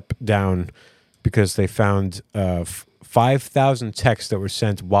to step down because they found 5,000 texts that were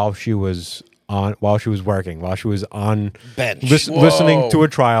sent while she was working, while she was on Bench. Whoa. listening to a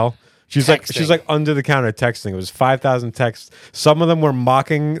trial. She's like under the counter texting. It was 5,000 texts. Some of them were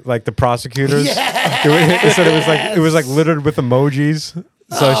mocking like the prosecutors. They said it was like littered with emojis.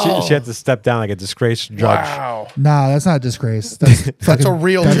 So she had to step down like a disgraced judge. Wow. Nah, that's not a disgrace. That's a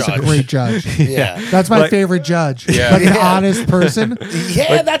real That's judge. a great judge. Yeah. That's my Like- favorite judge. Yeah. Like an honest person.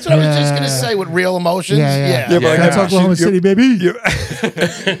 Yeah, that's what I was just gonna say with real emotions. Yeah. Yeah, but That's yeah. Oklahoma City, baby.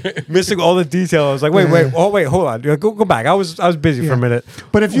 Missing all the detail. I was like, wait, hold on. Go back. I was busy for a minute.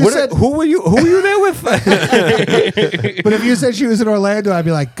 But if you said who were you there with? But if you said she was in Orlando, I'd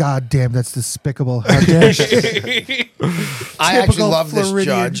be like, God damn, that's despicable. How dare she? I actually Typical love this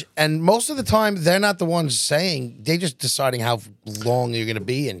Floridian. judge, and most of the time they're not the ones saying. They just deciding how long you're going to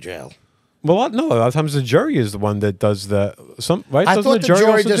be in jail. Well, no. A lot of times the jury is the one that does the right. I Doesn't thought the jury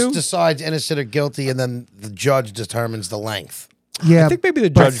also just do? decides innocent or guilty, and then the judge determines the length. Yeah, I think maybe the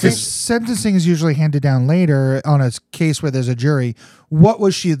but judge the thinks- sentencing is usually handed down later on a case where there's a jury. What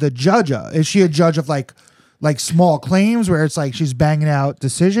was she the judge of? Is she a judge of like small claims where it's like she's banging out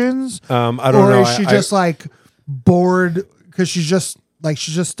decisions? I don't or know. is she just like bored because she's just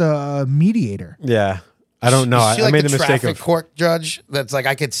a mediator? Yeah. I don't know. Is she I like made the the mistake traffic of. court judge. That's like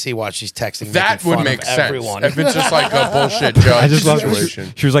I could see why she's texting. That making would fun make of sense. everyone. If it's just like a bullshit judge I just love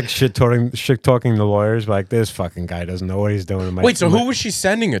situation. she was like shit talking the lawyers, like this fucking guy doesn't know what he's doing. In my, Wait, so in my- who was she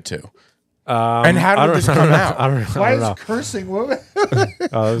sending it to? And how I did don't- this I come don't know. out? I don't know. Why I is don't know. cursing? What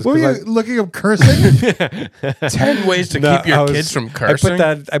It was were 'cause you looking up cursing? 10 ways to No, keep your I was- kids from cursing?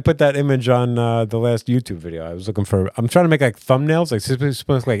 I put that image on the last YouTube video. I was looking for. I'm trying to make like thumbnails, like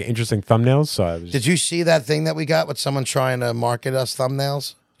supposed like interesting thumbnails. So I was. Did you see that thing that we got with someone trying to market us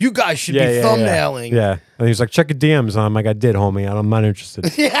thumbnails? You guys should be thumbnailing. Yeah, and he was like, check your DMs. And I'm like, I did, homie. I'm not interested.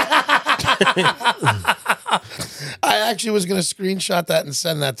 I actually was going to screenshot that and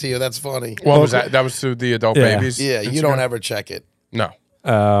send that to you. That's funny. What was that? That was through the adult Yeah. babies? Yeah, you Instagram? don't ever check it. No.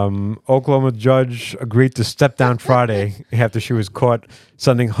 Oklahoma judge agreed to step down Friday after she was caught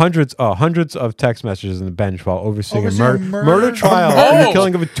sending hundreds of text messages in the bench while overseeing a Overseeing a murder murder? trial Oh. and the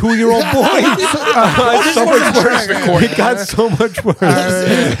killing of a 2-year-old boy. So much worse. It got so much worse.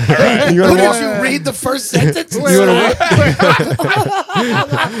 You Who want did you read the first sentence? you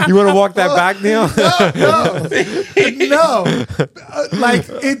want to walk that back, Neil? No. Like,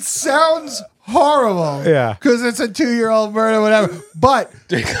 it sounds horrible. Yeah. Because it's a 2-year-old murder, whatever. But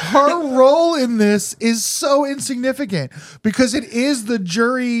her role in this is so insignificant because it is the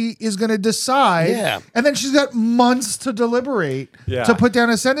jury is going to decide. Yeah. And then she's got months to deliberate Yeah. to put down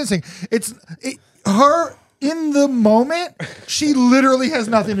a sentencing. Her in the moment, she literally has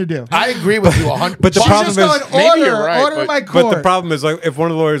nothing to do. I agree with you 100%. But the She's problem just is- going, maybe you're right, order but- my court. But the problem is, like, if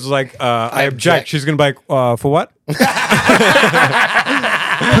one of the lawyers is like, I object, object. she's gonna be like, for what? Who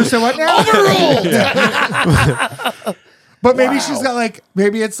said what now? Overruled. But maybe she's got like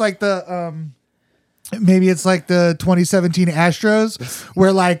maybe it's like the 2017 Astros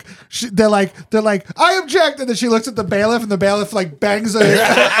where like they're like I object, and then she looks at the bailiff and the bailiff like bangs her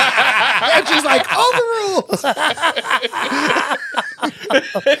and she's like overruled.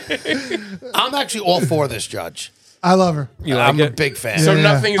 I'm actually all for this judge. I love her. I'm a big fan. So Yeah.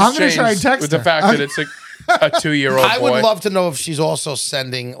 nothing I'm has gonna try and changed text with the her. fact that it's a 2-year-old I boy. would love to know if she's also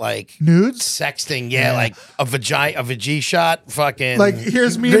sending like Nudes? sexting, like a vagina shot, fucking Like,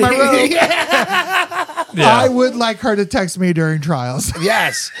 here's me in my robe. I would like her to text me during trials.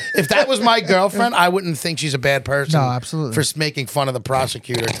 Yes, if that was my girlfriend, I wouldn't think she's a bad person. No, absolutely. for making fun of the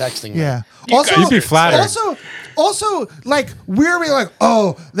prosecutor texting me. Yeah. guys- You'd be flattered. Also, like we're being like,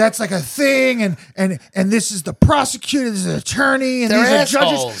 oh, that's like a thing, and this is the prosecutor, this is the attorney, and They're these are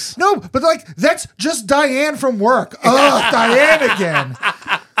assholes. judges. No, but like that's just Diane from work. Oh, Diane again.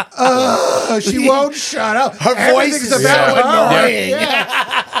 She won't shut up. Her voice Everything's is about so her. annoying.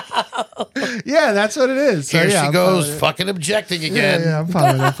 Yeah, that's what it is. So, Here yeah, she I'm goes, fine with it. fucking objecting Yeah, again. yeah, I'm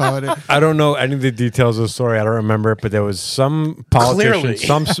fine with it. I'm fine with it. I don't know any of the details of the story. I don't remember it, but there was some politician, Clearly.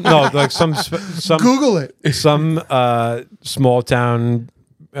 some Google it. some small town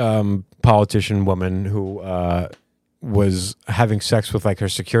politician woman who was having sex with like her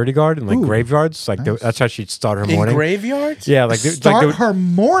security guard in like graveyards. Like that's how she'd start her In morning. graveyards? Yeah, like Start they would, her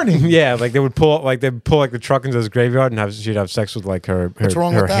morning. yeah, like they'd pull the truck into this graveyard and she'd have sex with like her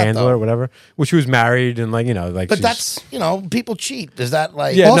wrong her with that, handler though? or whatever. Well, she was married and like like. But she's- that's people cheat. Is that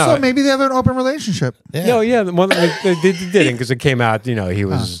like? Yeah. Also, no. maybe they have an open relationship. Yeah, the one they didn't because it came out. He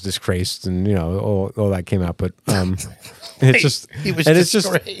was disgraced, and all that came out. But it's just He was and it's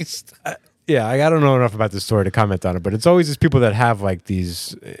just disgraced. yeah. I don't know enough about the story to comment on it, but it's always these people that have like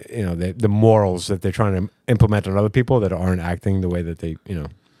these the morals that they're trying to implement on other people that aren't acting the way that they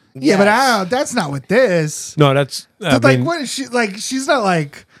Yeah, but I don't, that's not with this. No, that's I But, like, mean, what is she like? She's not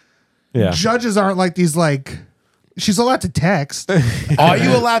like Yeah. judges aren't like these like. She's allowed to text. Are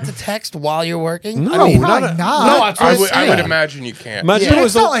you allowed to text while you're working? No, Probably not not. No, that's what I would saying. imagine you can't. Imagine Yeah, it it's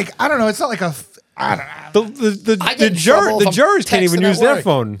was not like I don't know. It's not like a. I don't know. I get in trouble the if I'm jurors can't even texting use at their work.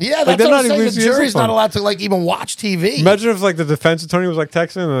 phone. Yeah, Like, that's they're what I'm not saying. even The using their jury's phone. not allowed to like even watch TV. Imagine if like the defense attorney was like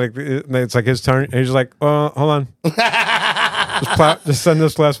texting and like it's like his turn and he's just like, hold on, just send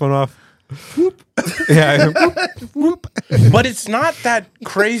this last one off. Yeah, But it's not that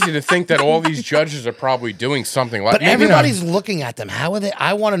crazy to think that all these judges are probably doing something like. But maybe not- everybody's looking at them. How are they?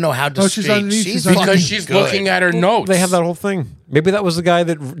 I want to know how Oh, she's underneath, she's underneath. because she's looking at her notes. they have that whole thing. Maybe that was the guy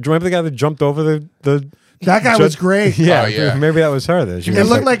that. Do you remember the guy that jumped over the That guy was great. Yeah, Oh, yeah. maybe that was her. That she It was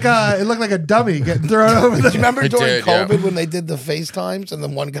looked like a dummy getting thrown over Do you the. remember It during did, yeah. COVID when they did the FaceTimes and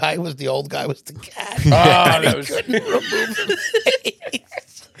then one guy was the old guy was the cat? Oh, that He was, couldn't remove his face.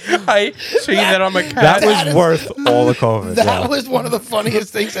 I see that on my cat. that That was is- worth all the COVID. That yeah. was one of the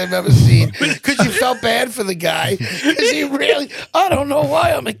funniest things I've ever seen because you felt bad for the guy because he really, I don't know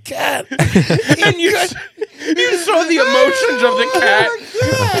why I'm a cat. And you saw the emotions of the cat.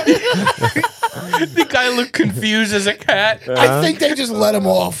 The guy looked confused as a cat. I think they just let him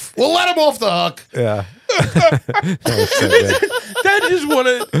off. We'll let him off the hook. Yeah. That was so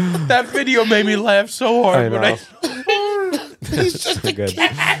good. That video made me laugh so hard. I know. He's just a good.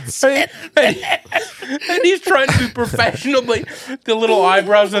 cat. And he's trying to be professional, but the little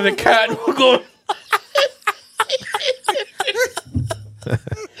eyebrows of the cat were going.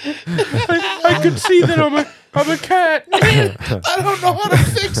 I could see that I'm a cat. I don't know how to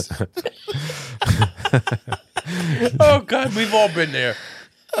fix it. Oh God, we've all been there.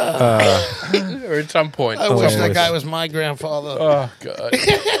 Or at some point. I wish somewhere. that guy was my grandfather. Oh God.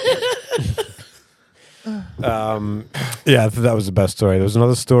 Yeah, I thought that was the best story. There was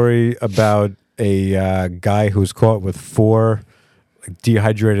another story about a guy who was caught with 4 like,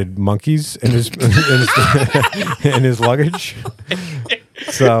 dehydrated monkeys in his in his luggage.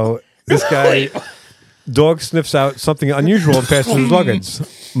 So this guy, dog sniffs out something unusual and passes his luggage.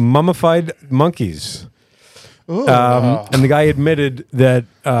 Mummified monkeys. And the guy admitted that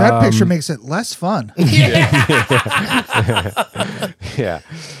That picture makes it less fun. yeah.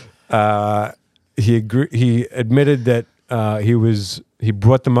 He admitted that he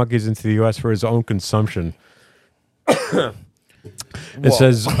brought the monkeys into the U.S. for his own consumption. It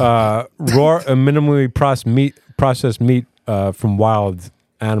says raw, minimally processed meat from wild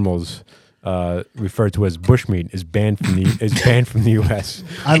animals, referred to as bushmeat, is banned from the U.S.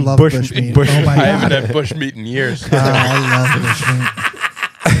 I love bushmeat. Oh my I haven't god, had bushmeat in years. I love bushmeat.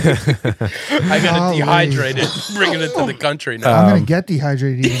 I got Golly. it dehydrated, bringing it to the country now. I'm gonna get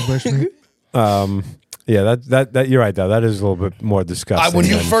dehydrated eating bushmeat. Yeah, that you're right though. That is a little bit more disgusting. When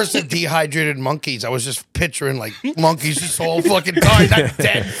you than- first said dehydrated monkeys, I was just picturing like monkeys just all fucking dying, not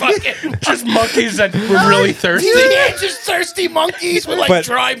dead fucking. Just monkeys that were really thirsty. Yeah, just thirsty monkeys with like But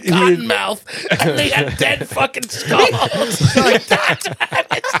dry he- cotton mouth, and they had dead fucking skulls. Like that's what I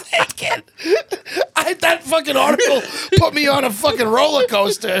was thinking. That fucking article put me on a fucking roller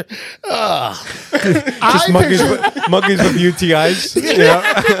coaster. just monkeys with UTIs. Yeah.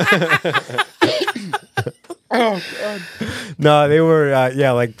 Oh God. No, they were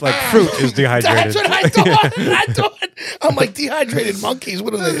like fruit is dehydrated. That's what I thought. I'm like dehydrated monkeys.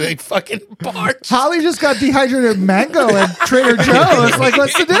 What are they? They fucking parched. Holly just got dehydrated mango at Trader Joe's. Like,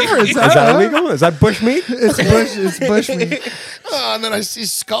 what's the difference? Is that illegal? Is that bushmeat? It's bushmeat. And then I see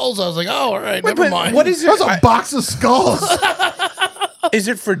skulls. I was like, oh, all right, never mind. What is it? That's a box of skulls. Is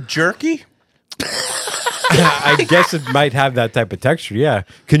it for jerky? I guess it might have that type of texture. Yeah.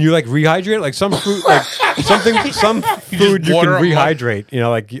 Can you like rehydrate? Like some fruit, like some food you can water 'em up. rehydrate. You know,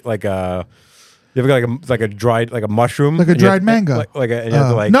 like you ever got like a dried like a mushroom, Like a and you have- dried mango. and you have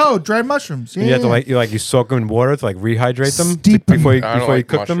to like no, dried mushrooms. Yeah, you have to yeah. like you soak them in water to like rehydrate them Steep 'em. before you I don't before you like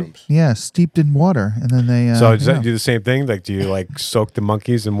cook them. mushrooms. Yeah, steeped in water, and then they. So does yeah. that do the same thing? Like, do you like soak the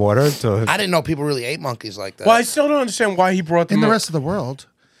monkeys in water to? I didn't know people really ate monkeys like that. Well, I still don't understand why he brought them in the up. rest of the world,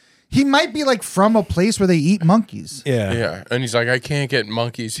 he might be like from a place where they eat monkeys. Yeah. Yeah, and he's like, I can't get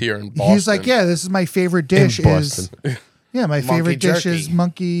monkeys here in Boston. He's like, yeah, this is my favorite dish. In Boston. Yeah, my favorite dish jerky. is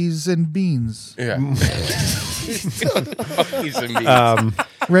monkeys and beans, Yeah. Monkeys and beans.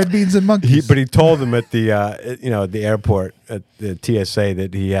 red beans and monkeys. But he told them at the at the airport at the TSA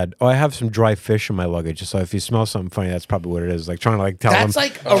that he had. Oh, I have some dry fish in my luggage. So if you smell something funny, that's probably what it is. Like trying to like tell That's them.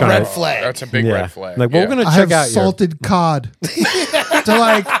 like a trying red to- flag. That's a big Yeah. red flag. Like, well, yeah. we're gonna I check have out your. salted cod. To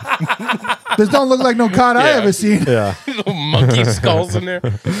like, this don't look like no cod I Yeah. ever seen. Yeah, little monkey skulls in there.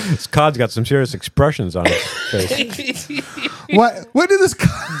 this cod's got some serious expressions on his face. What did this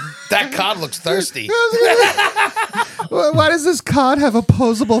cod? That cod looks thirsty. Why does this cod have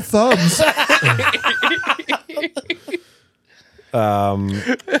opposable thumbs?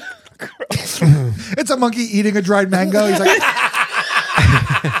 It's a monkey eating a dried mango. He's like,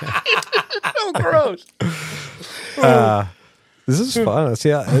 So gross. This is fun.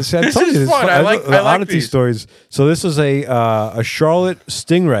 See, I told This you is this fun. I like a lot of these. these stories. So this is a Charlotte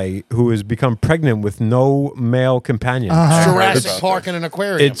stingray who has become pregnant with no male companion. Jurassic Park in an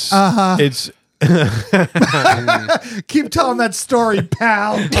aquarium. It's keep telling that story,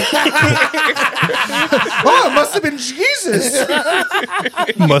 pal. Oh, it must have been Jesus.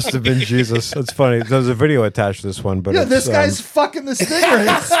 must have been Jesus. That's funny. There's a video attached to this one, but Yeah, it's, this guy's fucking the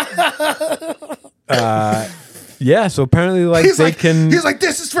stingrays. yeah. So apparently, like He's they like, can. he's like,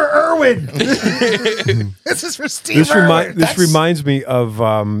 this is for Irwin. This is for Steve Irwin. This reminds me of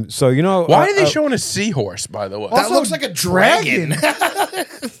so you know Why are they showing a seahorse, by the way? that Also, looks like a dragon.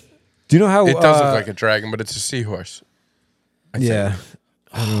 do you know how It does look like a dragon, but it's a seahorse. yeah.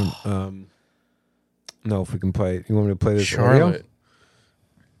 I don't know if we can play. You want me to play this audio? Charlotte.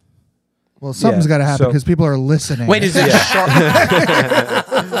 Well, something's Yeah, got to happen so- because people are listening. Wait, is it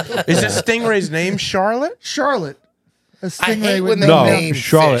Is this stingray's name Charlotte? Charlotte? A hate stingray when with they no No, name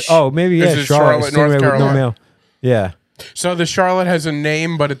Charlotte. fish. Oh, maybe This yeah, is Charlotte. Charlotte, North Stingray with no Carolina. male. Yeah. So the Charlotte has a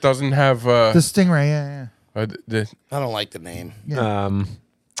name, but it doesn't have the stingray. Yeah. the I don't like the name.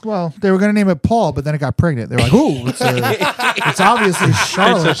 Well, they were going to name it Paul, but then it got pregnant. They were like, "Ooh, it's obviously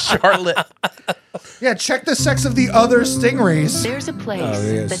Charlotte." It's a Charlotte. Yeah, check the sex of the other stingrays. There's a place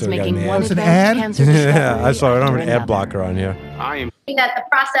yeah, that's so we got making an one ad. It's an advanced ad? cancer Yeah, discovery I saw it. I don't have an after ad another. blocker on here. That the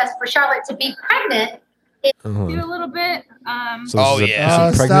process for Charlotte to be pregnant Do a little bit. So Oh, this is yeah.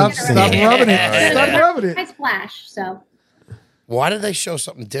 this is Stop pregnant stop stingray. rubbing it. Stop rubbing it. high splash. So Why did they show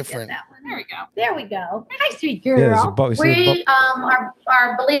something different? There we go. there we go. Hi, sweet girl. Yeah, there's a we see a We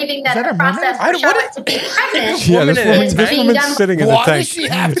are believing that Is that the a mermaid? process I for don't- what Charlotte to be pregnant Yeah, this Woman in a woman's, this tank. woman's sitting in the Why tank. does she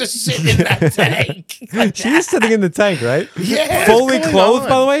have to sit in that tank? She's sitting in the tank, right? Yeah. Fully going clothed, on?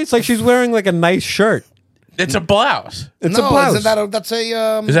 by the way. It's like she's wearing like a nice shirt. It's a blouse. It's no, a blouse. Isn't that that's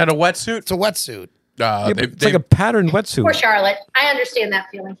a Is that a wetsuit? it's a wetsuit. Yeah, but it's like a patterned For wetsuit. Charlotte, I understand that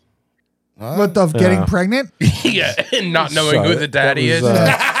feeling. What of getting pregnant? yeah, and not knowing who the daddy is.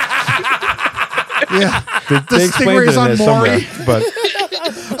 Yeah. They explained it stingray's in on there somewhere, Maury. but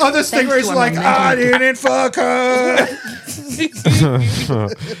Other stingrays to are our like, momentum. I didn't fuck her.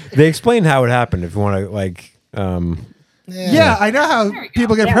 they explained how it happened. If you want to, like, Yeah, I know how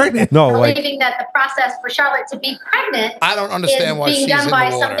people get pregnant. no, like, Believing that the process for Charlotte to be pregnant I don't is understand why being she's done in by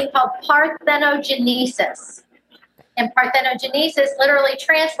the water. something called parthenogenesis. And parthenogenesis literally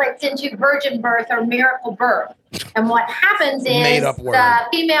translates into virgin birth or miracle birth. And what happens is Made up word. the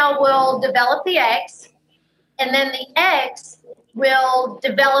female will develop the eggs, and then the eggs will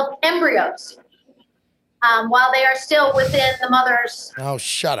develop embryos while they are still within the mother's Oh,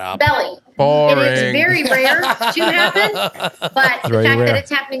 shut up. belly. Boring. It is very rare to happen, but the Very fact rare. that it's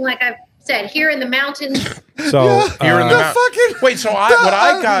happening, like I've said, here in the mountains, so Here in the The mount- fucking Wait, so what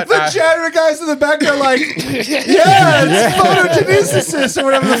I got? the janitor guys in the back are like, yeah, it's photogenesis or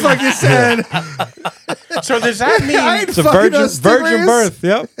whatever the fuck you said. So does that I mean? ain't it's a fucking virgin those virgin stingrays. birth.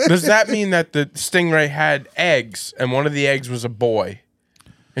 Yep. Does that mean that the stingray had eggs and one of the eggs was a boy,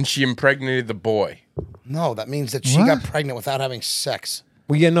 and she impregnated the boy? No, that means that she What? got pregnant without having sex.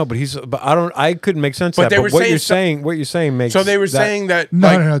 Well, yeah, no, but I couldn't make sense But of they that. were But what saying you're saying makes. So they were that- saying that. No,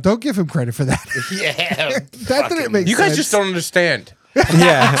 like, no, don't give him credit for that. Yeah. That didn't make You sense. guys just don't understand.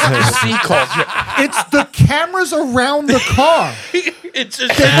 Yeah. Sea culture. It's the cameras around the car. It's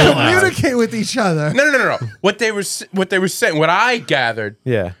just They communicate with each other. no. What they were saying, what I gathered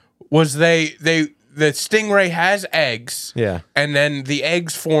yeah. was the stingray has eggs. Yeah. And then the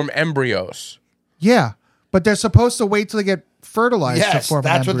eggs form embryos. Yeah, but they're supposed to wait till they get fertilized to Yes, form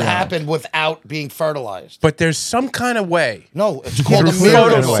that's an what embryo. happened without being fertilized. But there's some kind of way No, it's called a through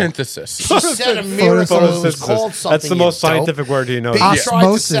miracle. photosynthesis. She said a miracle. It was Photosynthesis. called something. That's the most you dope. scientific word you know. But he tried to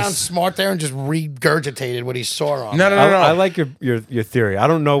Osmosis. sound smart there and just regurgitated what he saw on. No, there. no, no, no. I like your theory. I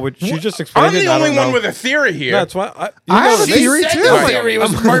don't know what she just explained. I'm it, the I don't only one know. with a theory here. That's why I have a She theory said too. the theory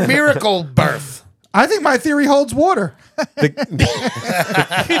was miracle birth. I think my theory holds water.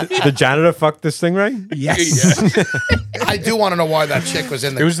 the janitor fucked this thing, right? Yes. I do want to know why that chick was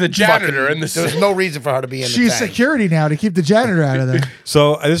in the. It was the janitor in the There was no reason for her to be in the She's tank. security now to keep the janitor out of there.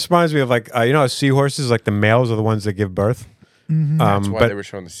 So this reminds me of like you know how seahorses, like the males are the ones that give birth. That's why but they were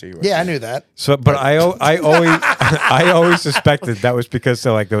showing the sea. Yeah, I knew that. so, but I always I always suspected that was because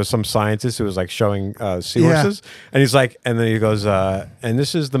there was some scientist who was like showing seahorses, and he's like, and then he goes, and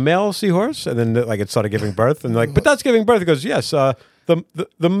this is the male seahorse, and then like it started giving birth, and like, but that's giving birth. He goes, yes,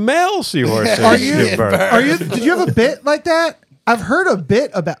 The male seahorse. Are is you? give birth. Are you? Did you have a bit like that? I've heard a bit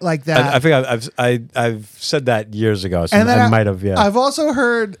about like that. I think I've said that years ago. So And then I might have. Yeah. I've also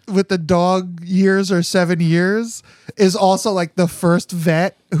heard with the dog years or 7 years is also like the first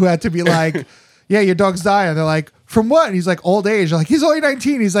vet who had to be like, yeah, your dog's dying. They're like, from what? And he's like, old age. They're like, he's only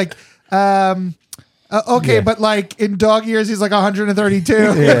 19. He's like, okay, Yeah. but like in dog years, he's like 132.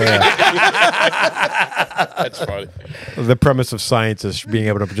 That's funny. The premise of science is being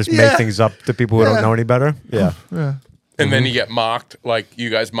able to just Yeah. make things up to people who Yeah. don't know any better. Yeah. And then you get mocked, like you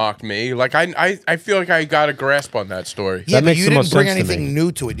guys mocked me. Like I feel like I got a grasp on that story. Yeah, That but makes you the didn't most bring sense to me. anything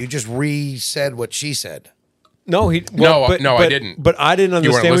new to it. You just re-said what she said. No, he. No, I didn't. But I didn't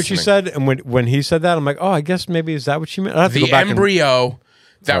You weren't understand what she listening. said, and when he said that, I'm like, oh, I guess maybe is that what she meant? I have to The go back embryo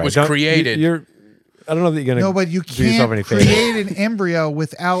that Sorry, was don't- created. You're. I don't know that you're gonna. No, but you do yourself any can't favors. create an embryo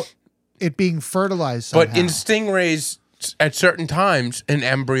without it being fertilized but somehow. in stingrays, at certain times, an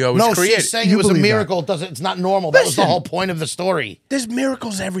embryo was No, created. she's saying You it was a believe that. miracle. It doesn't. It's not normal. That was the Listen. whole point of the story. There's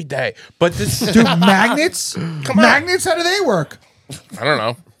miracles every day. But this, Dude, magnets? Magnets, how do they work? I don't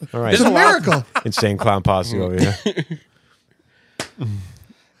know. All right. It's a miracle. Insane clown posse over here.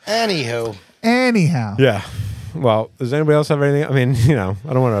 Anywho, Anyhow. Yeah. Well, does anybody else have anything? I mean,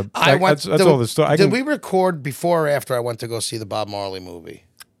 I don't want to. I went. That's all the story. Did we record before or after I went to go see the Bob Marley movie?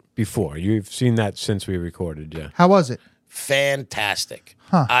 Before you've seen that since we recorded, yeah. How was it? Fantastic.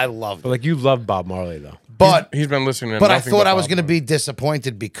 I loved But it. like you love Bob Marley though. But He's been listening to But I nothing thought but I was Bob going to Marley. be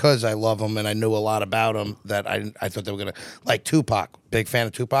disappointed because I love him and I knew a lot about him that I thought they were going to, like Tupac, big fan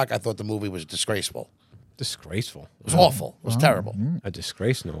of Tupac. I thought the movie was disgraceful. Disgraceful. It was awful. It was terrible. A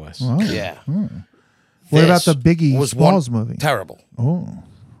disgrace, no less. Yeah. What about This the Biggie was Smalls movie? Terrible. Oh.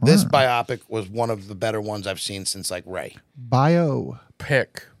 This biopic was one of the better ones I've seen since like Ray.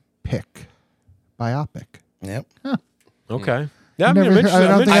 Biopic. Pick. Biopic. Yep. Okay. Yeah, I Never mean, heard- I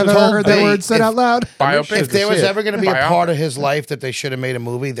don't think I I've ever told heard that Big, word said if- out loud. Biopic. If there was see it. ever going to be a Biopic. part of his life that they should have made a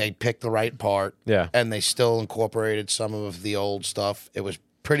movie, they picked the right part. Yeah. And they still incorporated some of the old stuff. It was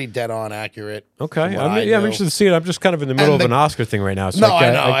pretty dead on accurate. Okay. from what I'm knew. interested to see it. I'm just kind of in the middle And of the- an Oscar thing right now. So No, I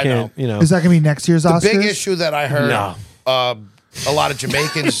can't, I can't, know. Is that going to be next year's The Oscars? big issue that I heard No. a lot of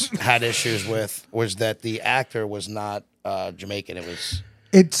Jamaicans had issues with was that the actor was not Jamaican. It was.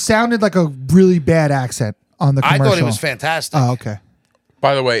 It sounded like a really bad accent on the I commercial. thought it was fantastic. Oh, okay.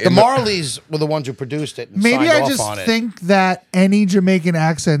 By the way, The in Marleys were the ones who produced it. And Maybe signed I off just on it. think that any Jamaican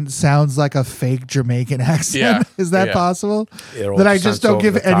accent sounds like a fake Jamaican accent. Yeah. Is that Yeah. possible? It all That I sounds just so don't over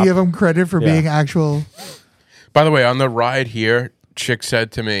give the any top. of them credit for Yeah. being actual. By the way, on the ride here, Chick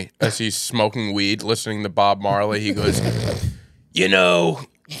said to me as he's smoking weed, listening to Bob Marley, he goes, "You know,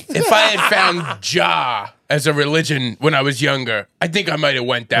 if I had found Jah as a religion when I was younger, I think I might have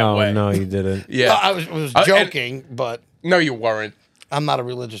went that Oh, way." no, you didn't. Yeah. No, I was and- joking, but No, you weren't. I'm not a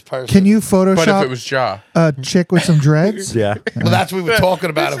religious person. Can you But if Photoshop it was Jah, a chick with some dreads? Yeah. Well, that's what we were talking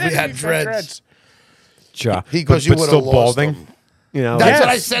about. If we had dreads, Ja. He goes, but, "You but would've still lost balding. them." You know, That's Yes. what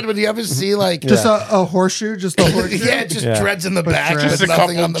I said. When you ever see like Just a horseshoe? Just a horseshoe? yeah, just Yeah. dreads in the back, dreads. with just a nothing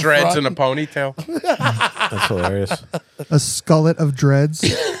couple on the dreads front. and a ponytail. that's hilarious. A skullet of dreads?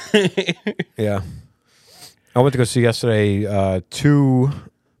 Yeah. I went to go see yesterday two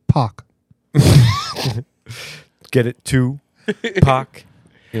Pock. Get it two Pac.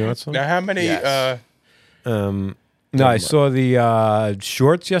 You know what song? Now, how many? Yes. No, I saw the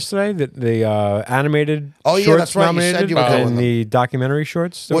shorts yesterday. The animated. Oh, yeah, shorts that's right. You said nominated you were doing and them. the documentary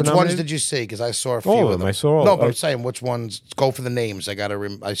shorts. that Which were ones nominated. did you see? Because I saw a few All of of them. them. I saw all- No, but I'm saying which ones. Go for the names. I got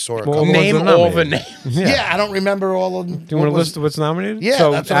to. I saw a Well, couple. the ones Name that are all the nominated. names. Yeah. I don't remember all of them. Do you want to list what's nominated? Yeah,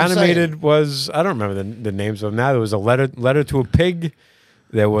 so that's what I'm saying. animated was I don't remember the names of them now. There was a letter to a pig.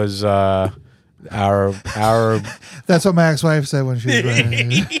 There was our That's what my ex-wife said when she was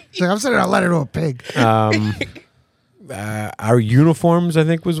writing. She's like, I'm sending a letter to a pig. our uniforms. I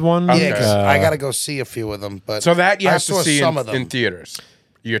think was one. Yeah, 'cause I Uh, got to go see a few of them. But So that you I have to saw see some of them. in theaters.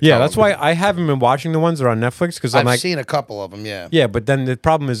 You're Yeah, telling that's me. why I haven't been watching the ones that are on Netflix because I'm I've like, seen a couple of them. Yeah. yeah, but then the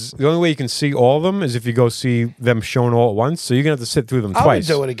problem is the only way you can see all of them is if you go see them shown all at once. So you're gonna have to sit through them I would twice.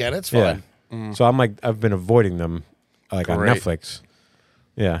 do it again. It's Yeah. fine. So I'm like, I've been avoiding them, like on Great. Netflix.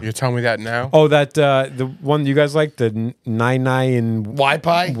 Yeah. You're telling me that now? Oh, that the one you guys like, the Nine and Y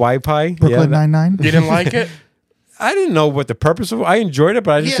Pie. Y Pie. Brooklyn Nine-Nine? You didn't like it? I didn't know what the purpose of. I enjoyed it,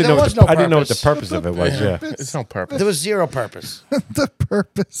 but I just Yeah, didn't there know. was What the, no I didn't know what the purpose. purpose of it was. Yeah. It's no purpose. There was zero purpose. The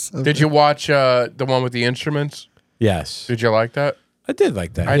purpose of Did you watch the one with the instruments? Yes. Did you like that? I did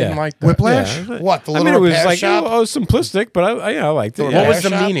like that. I yeah. didn't like that. Whiplash? Yeah. What, the I mean, little it was repair like shop? it was simplistic, but I liked it. What Yeah. was the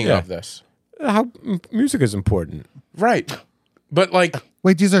shop? meaning Yeah. of this? How music is important. Right. But like,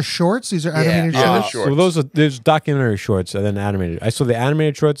 Wait, these are shorts? These are animated yeah, shorts? they're shorts. So there's documentary shorts and then animated. I saw the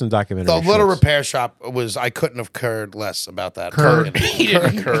animated shorts and documentary The shorts. little repair shop I couldn't have cared less about that. he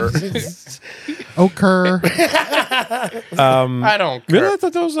didn't occur. Oh, Kerr. I don't care. Really? I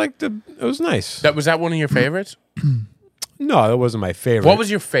thought that was like it was nice. Was that one of your favorites? No, that wasn't my favorite. What was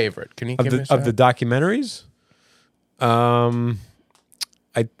your favorite? Can you give me of the documentaries? I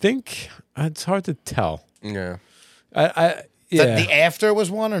think it's hard to tell. Yeah. Yeah. The After was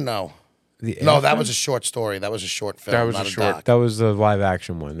one or no? No, that was a short story. That was a short film. That was not a short- doc. That was the live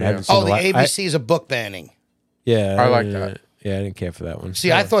action one. I haven't seen Oh, the li- ABC is a book banning. Yeah, I like that. Yeah, I didn't care for that one.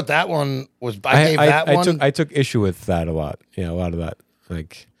 See, I thought that one was. I gave that one I took issue with that a lot. Yeah, a lot of that.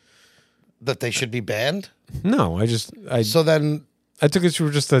 Like, that they should be banned. no, So then, I took issue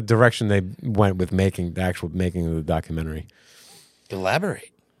with just the direction they went with making the actual making of the documentary. elaborate.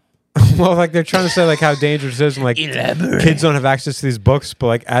 Well, like they're trying to say like how dangerous it is, and like kids don't have access to these books, but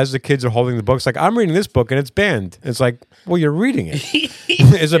like as the kids are holding the books, like I'm reading this book and it's banned. It's like, well, you're reading it.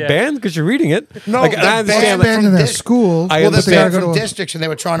 Is it banned because you're reading it? No, like, they're I understand. Banned in their school. I Well, they're understand. banned from districts, and they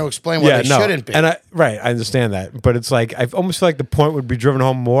were trying to explain why they shouldn't be. And I understand that, but it's like I almost feel like the point would be driven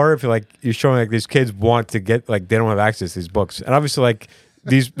home more if you're showing like these kids want to get like they don't have access to these books, and obviously like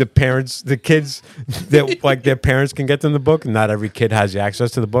the kids that like their parents can get them the book, and not every kid has the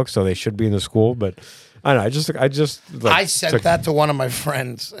access to the book, so they should be in the school. But I don't know. I sent that to one of my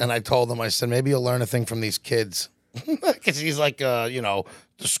friends, and I told him, I said, maybe you'll learn a thing from these kids. Because he's like, the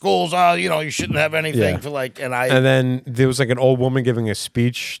schools are, you shouldn't have anything for like, and then there was like an old woman giving a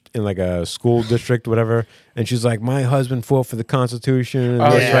speech in like a school district, whatever, and she's like, my husband fought for the Constitution.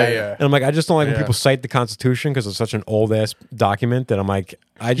 And And I'm like, I just don't like when people cite the Constitution because it's such an old ass document that I'm like,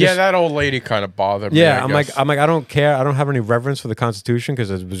 that old lady kind of bothered me. Yeah, I'm like, I don't care. I don't have any reverence for the Constitution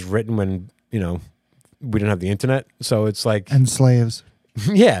because it was written when we didn't have the internet. So it's like And slaves.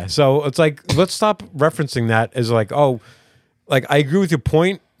 yeah. So it's like, let's stop referencing that as like, oh, like I agree with your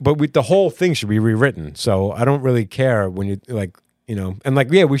point, but the whole thing should be rewritten. So I don't really care when you like, and like,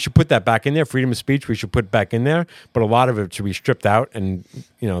 yeah, we should put that back in there. Freedom of speech, we should put back in there, but a lot of it should be stripped out and,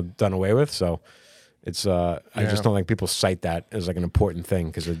 done away with. So it's, I just don't like people cite that as like an important thing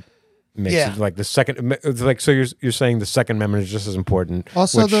because it makes it like the second, it's like, so you're saying the Second Amendment is just as important.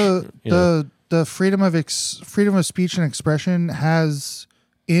 Also, which, the freedom of speech and expression has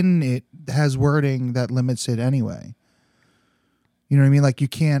wording that limits it anyway. You know what I mean? Like you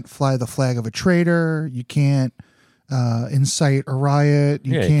can't fly the flag of a traitor. You can't incite a riot.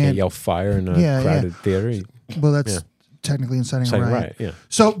 You can't yell fire in a crowded theater. Well, that's technically inciting a riot. Yeah.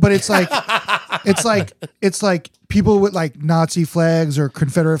 So, but it's like it's like people with like Nazi flags or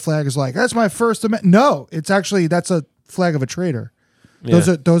Confederate flags. Like that's my First Amendment. No, it's actually that's a flag of a traitor. Yeah.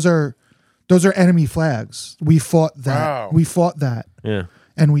 Those are enemy flags. We fought that. Wow. We fought that. Yeah.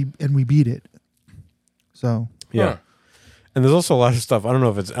 And we beat it. So Yeah. Huh. And there's also a lot of stuff. I don't know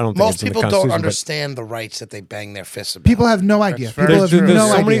if it's. I don't think most it's in the people Constitution, don't but understand the rights that they bang their fists about. people have no idea. very People have true.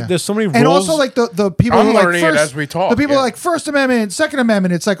 no idea. There's so many rules. And also, like the people I'm who are like learning it first, as we talk, the people yeah. are like First Amendment, Second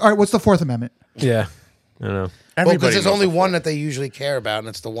Amendment. It's like, all right, what's the Fourth Amendment? Yeah. I don't know. Well, Everybody because there's knows only the one that they usually care about, and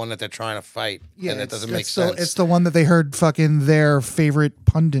it's the one that they're trying to fight. Yeah, and it doesn't make sense. It's the one that they heard fucking their favorite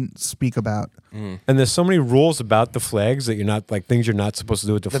pundit speak about. And there's so many rules about the flags that you're not like things you're not supposed to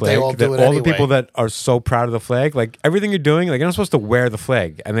do with the That flag. they all do it all anyway. the people that are so proud of the flag, like everything you're doing, like you're not supposed to wear the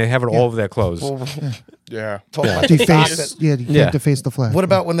flag, and they have it all over their clothes. Yeah. Talk about the Deface, doc- you can't deface the flag. What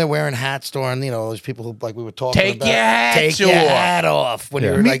about when they're wearing hats during, those people who, like we were talking Take about? your hats Take your off. hat off when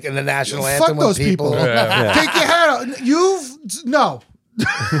you're like in the national Fuck anthem. those when people. people. Take your hat off. No.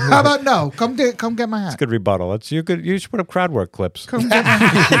 How about no? Come get my hat. Good rebuttal. You should put up crowd work clips. Come get my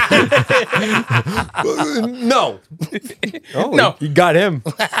hat. No. Oh, No. you got him.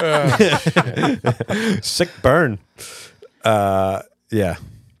 Sick burn. Yeah.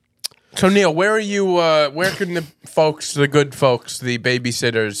 So Neil, where are you? Where can the good folks, the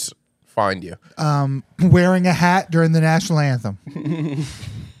babysitters, find you? Wearing a hat during the national anthem.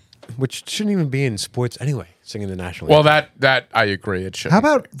 Which shouldn't even be in sports anyway, singing the national Well, anthem. that I agree. It should. How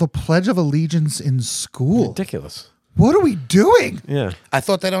about the Pledge of Allegiance in school? Ridiculous. What are we doing? Yeah. I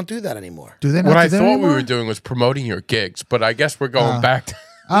thought they don't do that anymore. Do they not What do I that thought anymore? we were doing was promoting your gigs, but I guess we're going back to.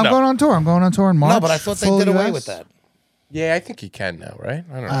 I'm No. going on tour. I'm going on tour in March. No, but I thought they full did away US. with that. Yeah, I think you can now, right?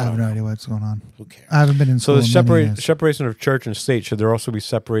 I don't know. I have no idea what's going on. Who cares? I haven't been in So school. the in many years. separation of church and state, should there also be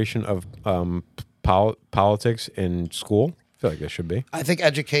separation of politics in school? I feel like there should be. I think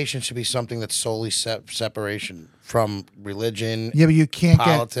education should be something that's solely separation from religion. Yeah, but you can't get.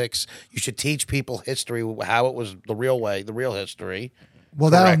 politics. You should teach people history, how it was the real way, the real history, Well,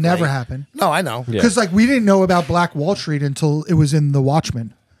 that'll correctly. never happen. No, I know. Yeah. Because like we didn't know about Black Wall Street until it was in The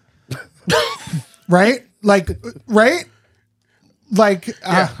Watchmen, right? Right?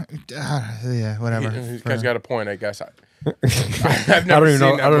 Yeah, whatever. You guys got a point, I guess. I've I never don't even seen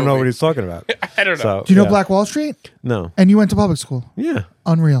know. that I don't know movie. what he's talking about. I don't know. So, Do you know yeah. Black Wall Street? No. And you went to public school. Yeah.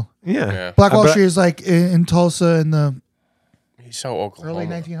 Unreal. Yeah. Yeah. Black Wall but- Street is like in Tulsa in the He's so Oklahoma. early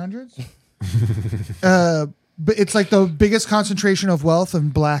 1900s. But it's like the biggest concentration of wealth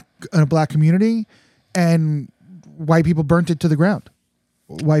in a black community, and white people burnt it to the ground.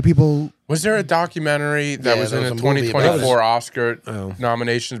 White people. Was there a documentary that Yeah, was there in was the a movie about 2024 it. Oscar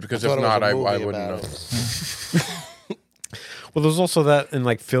nominations? Because I if thought it was not, a I movie wouldn't about know. it. Well, there's also that in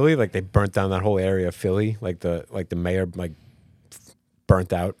like Philly, like they burnt down that whole area of Philly, like the mayor like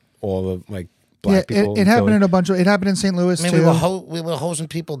burnt out all the like black people. It happened in a bunch of. It happened in St. Louis I mean, too. we were hosing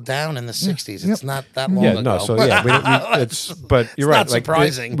people down in the 60s. It's not that long Yeah, ago. no, so yeah, it's but you're right. not Like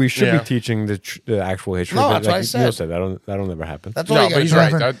surprising. we should Yeah. be teaching the actual history. No, but that's what I like said. Neil said, that'll never happen. That's all No, you but got he's to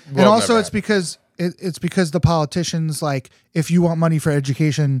right. do. That And will also, never it's because it's because the politicians like, if you want money for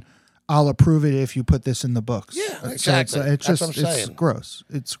education, I'll approve it if you put this in the books. Yeah, So exactly. it's That's just what I'm it's saying. gross.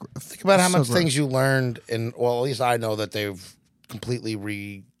 It's Think about how so much gross. things you learned in, well, at least I know that they've completely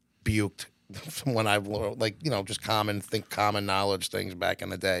rebuked from when I've learned, like, just common knowledge things back in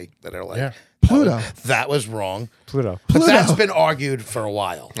the day that are like, Yeah. Pluto. that was wrong. Pluto. But that's been argued for a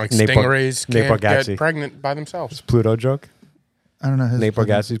while. Like Nate stingrays Nate can't Bargatze. get pregnant by themselves. Pluto joke. I don't know. Nate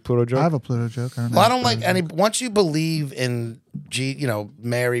Bargatze's Pluto joke. I have a Pluto joke. I don't know. Well, I don't like any. Once you believe in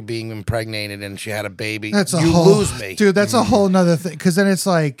Mary being impregnated and she had a baby, That's a you whole, lose me, dude. That's a whole nother thing. Because then it's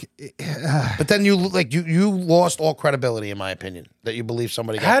like, But then you lost all credibility, in my opinion, that you believe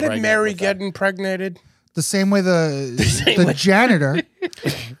somebody. Got How did pregnant Mary with get that. impregnated? the same way the janitor,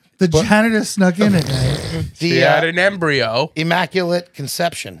 janitor snuck in at night. She The had an embryo. immaculate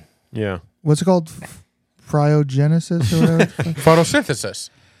conception? yeah. What's it called? Cryogenesis or whatever. Photosynthesis.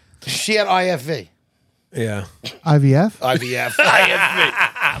 She had IFV. Yeah. IVF. IVF.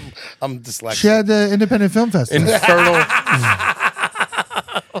 I'm dyslexic. She had the Independent Film Festival. Infertile.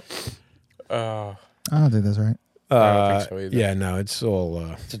 I don't think that's right. I don't think so either. Yeah. No, it's all.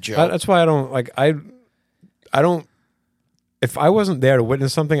 It's a joke. That's why I don't like. I don't. If I wasn't there to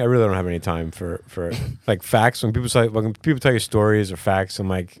witness something, I really don't have any time for like facts. When people tell you stories or facts, I'm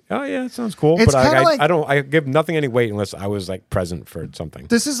like, oh yeah, it sounds cool. It's But kinda like- I don't. I give nothing any weight unless I was like present for something.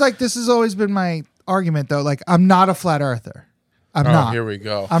 This has always been my argument though. Like, I'm not a flat earther. I'm Oh, not. here we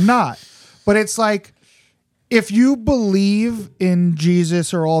go. I'm not. But it's like, if you believe in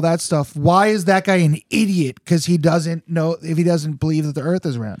Jesus or all that stuff, why is that guy an idiot? Because he doesn't know, if he doesn't believe that the earth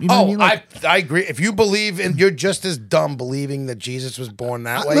is round. You know what I mean? Like, I agree. If you believe in, you're just as dumb believing that Jesus was born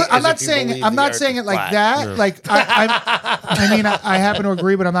that way. look, I'm as not if you saying believe I'm the not earth saying is it like flat. that. Like I happen to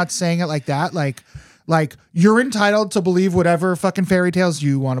agree, but I'm not saying it like that. Like you're entitled to believe whatever fucking fairy tales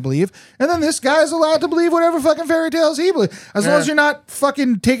you want to believe, and then this guy's allowed to believe whatever fucking fairy tales he believes, as long as you're not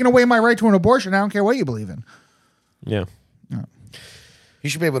fucking taking away my right to an abortion. I don't care what you believe in. Yeah. You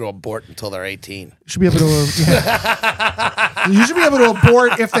should be able to abort until they're 18. You should be able to. You should be able to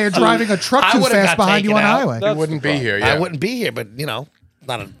abort if they're driving a truck I too would've fast got behind you on taken the out. highway. You wouldn't be here. I Yeah. wouldn't be here, but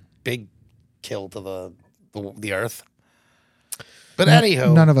not a big kill to the earth. But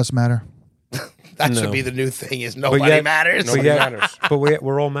anywho, None of us matter. that No. should be the new thing: is nobody yet- matters. Nobody matters. But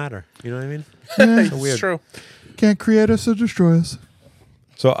we're all matter. You know what I mean? It's true. Can't create us or destroy us.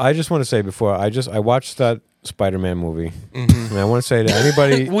 So I just want to say before I watched that Spider-Man movie, and I want to say to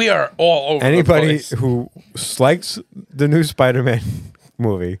anybody We are all over the anybody place. who likes the new Spider-Man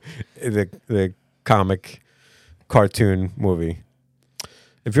movie, the comic cartoon movie,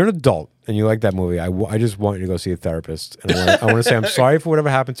 if you're an adult and you like that movie, I just want you to go see a therapist. And I want to say I'm sorry for whatever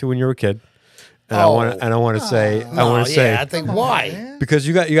happened to you when you were a kid. And I want to say I think why? because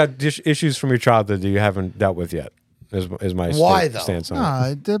you got issues from your childhood that you haven't dealt with yet. Is my Why, though? stance on it.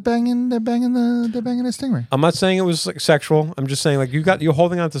 Nah, they're banging the stingray. I'm not saying it was like sexual. I'm just saying like you're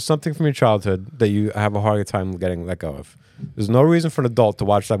holding on to something from your childhood that you have a hard time getting let go of. There's no reason for an adult to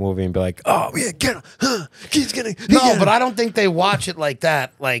watch that movie and be like, oh yeah, get him, he's getting. No, but I don't think they watch it like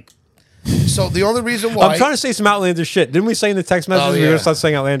that. Like, so the only reason why I'm trying to say some outlandish shit. Didn't we say in the text message we were yeah. gonna start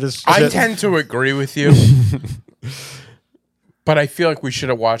saying outlandish I shit? tend to agree with you, but I feel like we should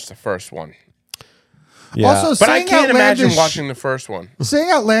have watched the first one. Yeah. Also, But I saying can't imagine outlandish- watching the first one.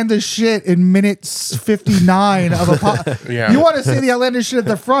 saying outlandish shit in minutes 59 of a Yeah. You want to say the outlandish shit at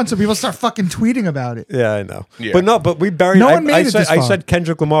the front so people start fucking tweeting about it. Yeah, I know. Yeah. But we buried. No one made I it said, this I far. said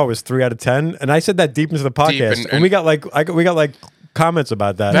Kendrick Lamar was 3 out of 10, and I said that deep into the podcast, and we got like comments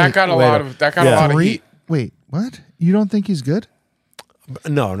about that. That got a later. lot of Yeah. heat. Wait, what? You don't think he's good?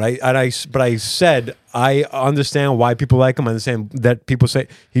 No, but I said I understand why people like him. I understand that people say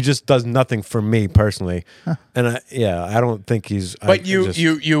he just does nothing for me personally, and I don't think he's. But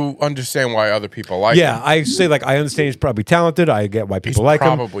you understand why other people like him. Yeah, I say like I understand he's probably talented. I get why people like him.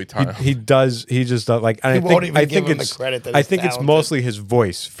 Probably talented. He does. He just does like. And I think it's. I think it's mostly his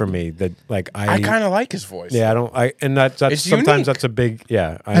voice for me that like I kind of like his voice. Yeah, I don't. And that's It's sometimes unique. that's a big.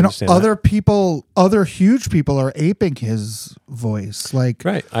 Yeah, I And understand. other people, other huge people are aping his voice. Like,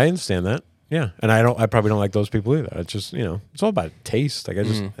 right, I understand that. Yeah, and I probably don't like those people either. It's just it's all about taste. Like I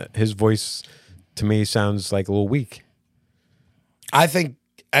just his voice to me sounds like a little weak. I think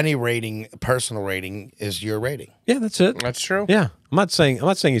any rating, personal rating, is your rating. Yeah, that's it. That's true. Yeah, I'm not saying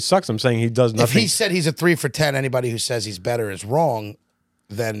he sucks. I'm saying he does nothing. If he said he's a 3 for 10, anybody who says he's better is wrong.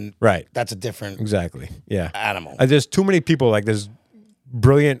 Then that's a different exactly. Yeah, animal. There's too many people like there's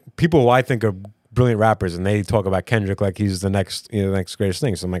brilliant people who I think are brilliant rappers, and they talk about Kendrick like he's the next the next greatest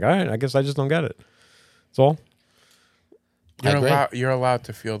thing. So I'm like, all right, I guess I just don't get it. That's all. You're allowed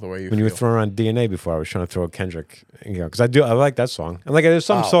to feel the way you When feel. you were throwing around DNA before, I was trying to throw Kendrick, because I like that song. And like there's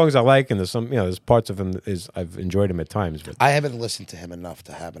some songs I like, and there's some there's parts of him I've enjoyed him at times. But I haven't listened to him enough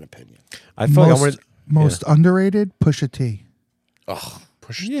to have an opinion. I feel like I wanted most underrated, Pusha T. Ugh.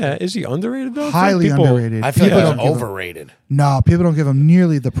 Yeah, is he underrated though? Highly underrated. I feel People like don't he's give him- overrated. No, people don't give him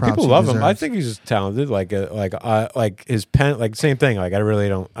nearly the props. People he love him. I deserves. think he's just talented. Like his pen, like same thing. Like I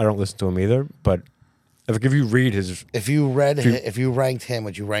don't listen to him either. But if you read his, If you ranked him,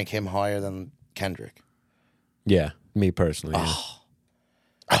 would you rank him higher than Kendrick? yeah, me personally,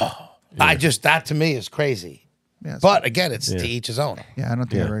 yeah. I just that to me is crazy. Yeah, But again, it's to each his own. yeah, I don't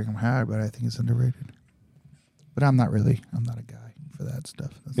think Yeah. I rank him high, but I think he's underrated. But I'm not a guy for that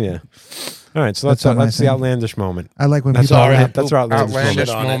stuff. Yeah. All right, so That's that's not my the thing. outlandish moment. I like when That's people our rap. that's our outlandish Outlandish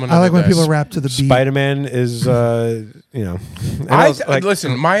moment. moment. I like when of the people day. rap to the beat. Spider-Man is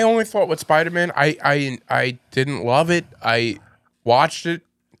Listen, my only thought with Spider-Man, I didn't love it. I watched it.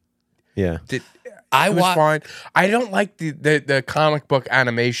 yeah, It was fine. I don't like the comic book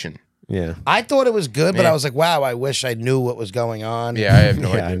animation. yeah. I thought it was good, but Yeah. I was like, wow, I wish I knew what was going on. Yeah, I have no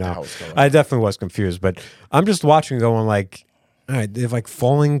Yeah, idea I know. how it's going. I definitely was confused, but I'm just watching, going like, all right, they're like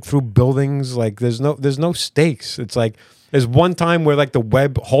falling through buildings. Like there's no stakes. It's like there's one time where like the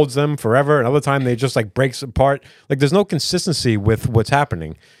web holds them forever, another time they just like breaks apart. Like there's no consistency with what's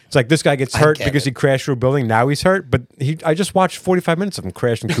happening. It's like this guy gets hurt get because it. he crashed through a building. Now he's hurt, but I just watched 45 minutes of him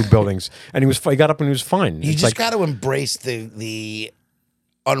crashing through buildings, and he got up and he was fine. You It's just like, got to embrace the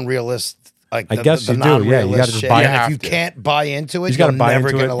unrealistic. Like I the, guess the you do, yeah. You non-realist gotta just shit. buy And it. if you can't buy into it, You gotta you're buy never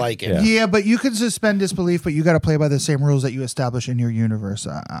into gonna it. like it. Yeah. Yeah, but you can suspend disbelief, but you got to play by the same rules that you establish in your universe.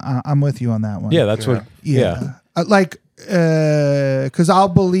 I'm with you on that one. yeah, that's what. Yeah. Because I'll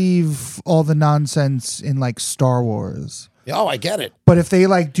believe all the nonsense in like Star Wars, Oh, I get it. but if they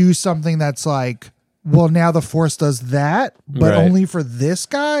like do something that's like, well, now the Force does that, but Right. only for this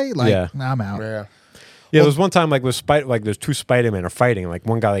guy, like, Yeah. I'm out. Yeah. Yeah, there was one time like with there's two Spider-Man are fighting. Like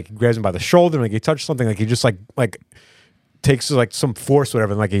one guy like grabs him by the shoulder, and like he touched something, like he just like takes like some force, or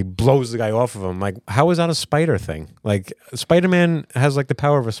whatever, and like he blows the guy off of him. Like, how is that a spider thing? Like Spider-Man has like the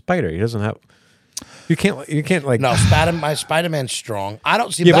power of a spider. He doesn't have. You can't like No, my Spider-Man's strong. I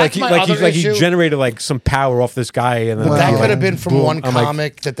don't see. Yeah, but That's my other he issue. generated like some power off this guy, and then But he, that like, could have been from boom. one I'm like,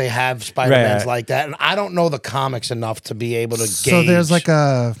 comic that they have Spider-Man's Right. like that, and I don't know the comics enough to be able to gauge. So there's like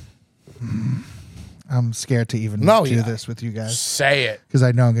a. I'm scared to even No, do yeah. this with you guys Say it. because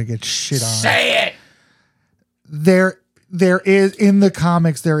I know I'm gonna get shit on. Say it. There is in the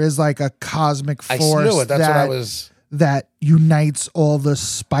comics there is like a cosmic I force knew it. That's what I was. that unites all the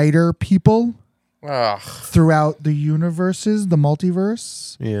spider people Ugh. throughout the universes, the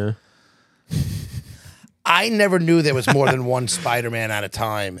multiverse. yeah. I never knew there was more than one Spider-Man at a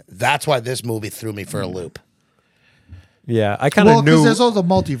time. That's why this movie threw me for a loop. Yeah, I kind of Well, because knew. there's all the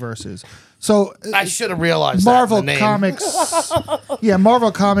multiverses. So I should have realized Marvel that in the name. Comics, yeah,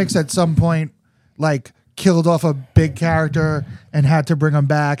 Marvel Comics at some point like killed off a big character and had to bring him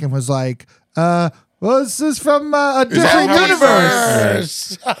back and was like, well, this is from a different how it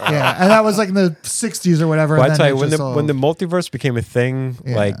universe. Yeah, and that was like in the 60s or whatever. Well, and I then tell you, it when just the multiverse became a thing,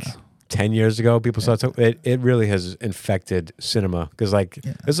 Yeah. like 10 years ago, people started talking. It really has infected cinema because like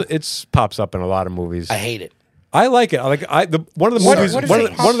it's pops up in a lot of movies. I hate it. I like it. One of the What- movies. what is One it of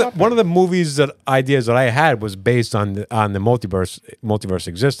the, pops one of the up one of the movies that ideas that I had was based on the multiverse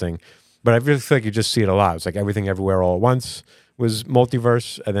existing, but I really feel like you just see it a lot. It's like Everything Everywhere All at Once was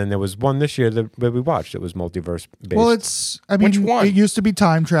multiverse, and then there was one this year that we watched. It was multiverse based. Well, it's. I mean, Which one? it used to be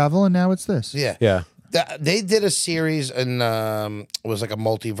time travel, and now it's this. Yeah. yeah. They did a series and it was like a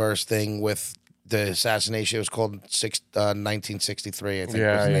multiverse thing with the assassination. It was called 1963. I think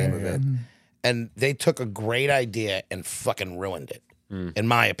was the name of it. And they took a great idea and fucking ruined it, in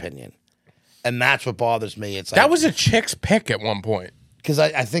my opinion. And that's what bothers me. It's like, That was a chick's pick at one point. because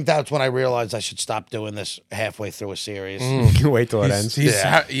I think that's when I realized I should stop doing this halfway through a series. Wait till it ends.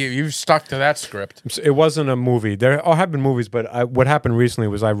 You've stuck to that script. It wasn't a movie. There have been movies, but what happened recently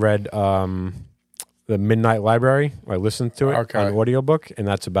was I read the Midnight Library. I listened to it on an audiobook, and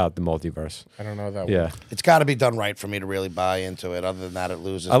that's about the multiverse. I don't know that one. Yeah. It's got to be done right for me to really buy into it. Other than that, it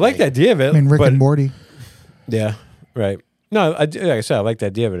loses. I like me. the idea of it. I mean, Rick and Morty. Yeah, right. No, like I said, I like the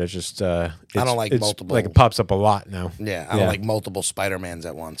idea of it. It's just I don't like multiple. Like it pops up a lot now. Yeah, I don't like multiple Spider-Mans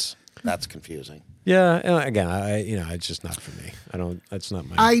at once. That's confusing. Yeah, and again, it's just not for me. I don't. That's not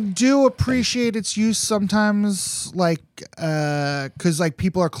my. I do appreciate its use sometimes, like, because like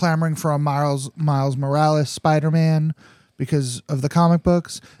people are clamoring for a Miles Morales Spider-Man because of the comic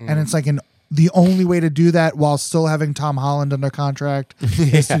books, and it's like the only way to do that while still having Tom Holland under contract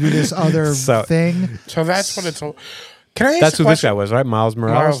is to do this other thing. So that's what it's. Can I ask That's a who this question? guy was, right? Miles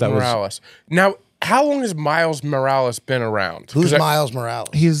Morales. Miles Morales. Now, how long has Miles Morales been around? Who's Miles Morales?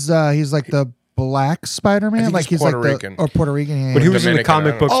 He's like the black Spider-Man, think like he's he's Puerto like Rican. or Puerto Rican. Yeah, But he was in the Dominican, I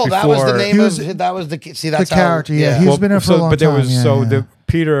comic don't books Oh, before. that was the name. He was- That was the. See, the that's character. How, Yeah, he's been in for a long but there time. was yeah, yeah. the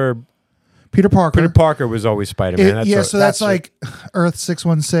Peter Parker. Parker was always Spider-Man. So that's like Earth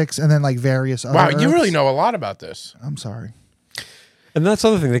 616, and then like various other. Wow, you Earths. really know a lot about this. I'm sorry. And that's the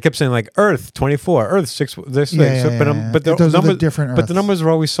other thing. They kept saying like Earth 24, Earth 6, this thing. Yeah, So, yeah, but, yeah. but the Those are the numbers, different but the Earths. numbers were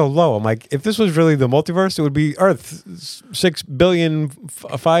always so low. I'm like, if this was really the multiverse, it would be Earth 6 billion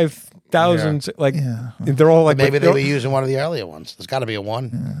 5,000. Like they're all like maybe like, they were using one of the earlier ones. There's got to be a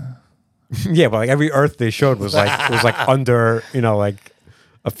one. Yeah, but like every Earth they showed was like under like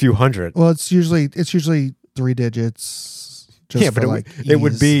a few hundred. Well, it's usually 3 digits. Just Yeah, but for, it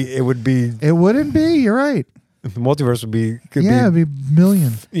would be It wouldn't be. You're right. the multiverse would be It'd be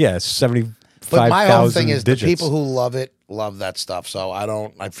million. 75,000 But my whole thing is digits. the people who love it love that stuff. So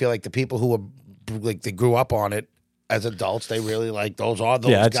I feel like the people who are like they grew up on it as adults, they really like those guys.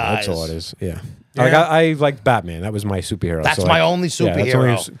 That's all it is. Yeah. Like I liked Batman. That was my superhero. That's so my only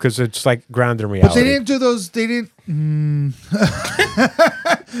superhero. Because it's like grounded in reality. But they didn't do those. They didn't.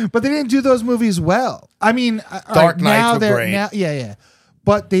 But they didn't do those movies well. I mean, Dark Knights now were they're great. yeah.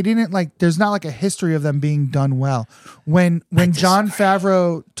 But they didn't like. There's not like a history of them being done well. When Jon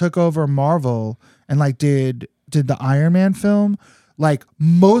Favreau took over Marvel and like did the Iron Man film, like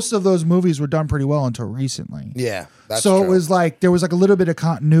most of those movies were done pretty well until recently. Yeah, that's so true. it was like there was like a little bit of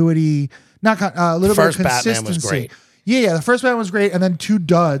continuity, a little First bit of Batman consistency. was great. Yeah, the first Batman was great, and then 2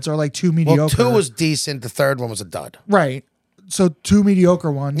 duds or like 2 mediocre. Well, 2 was decent. The third one was a dud. right. So 2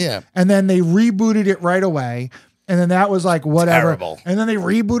 mediocre ones. Yeah. and then they rebooted it right away. And then that was like whatever. Terrible. And then they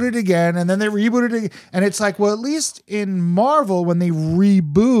rebooted it again. And then they rebooted it. And it's like, well, at least in Marvel, when they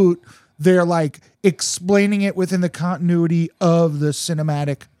reboot, they're like explaining it within the continuity of the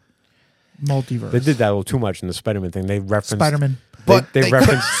cinematic multiverse. They did that a little too much in the Spider-Man thing. They referenced Spider-Man. But they they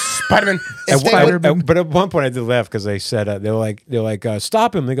referenced Spider-Man. but at one point I did laugh because they said they were like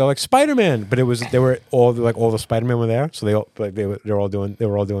stop him. They go like Spider-Man, but they were all the Spider-Man were there, so they were all doing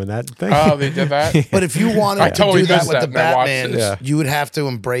that thing. Oh, they did that? But if you wanted I to totally do that missed with that the when I watched Batman, this. you would have to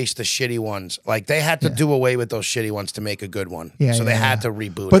embrace the shitty ones. Like they had to do away with those shitty ones to make a good one. Yeah, so they yeah, had to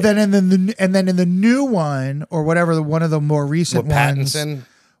reboot But it. then in the new one or whatever, one of the more recent With ones, Pattinson?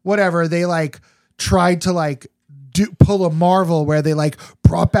 whatever, they like tried to like pull a Marvel where they like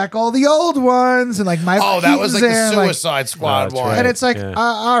brought back all the old ones and like Oh, that was like Keaton's the there, Suicide Squad that's one. right. and it's like, Yeah.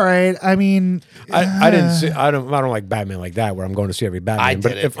 all right. I mean, I didn't see. I don't like Batman like that where I'm going to see every Batman. I but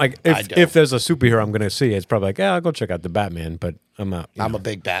did it. I do. if there's a superhero I'm going to see, it's probably like I'll go check out the Batman. But I'm not. I'm a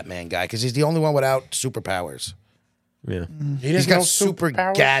big Batman guy because he's the only one without superpowers. Yeah. He's got super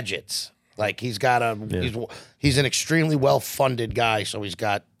gadgets. Like he's got he's an extremely well-funded guy, so he's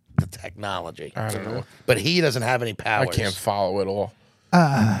got the technology. I don't know. But he doesn't have any I powers. can't follow it all.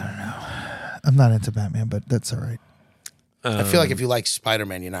 I'm not into Batman, but that's all right. I feel like if you like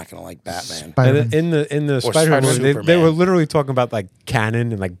Spider-Man, you're not going to like Batman. Spider-Man. And in the Or Spider-Man movie, they Superman. were literally talking about like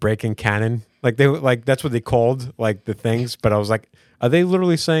canon and like breaking canon. Like they were like that's what they called like the things. But I was like, are they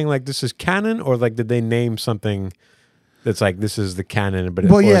literally saying like this is canon, or like did they name something that's like this is the canon? But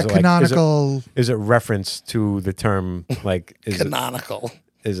Well, or yeah, is it, like, canonical. is it reference to the term like is it, Canonical.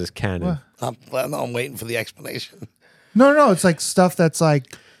 is this canon? I'm waiting for the explanation. No, it's like stuff that's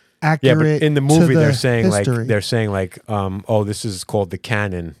like Yeah, accurate. but in the to movie the they're saying history. oh, this is called the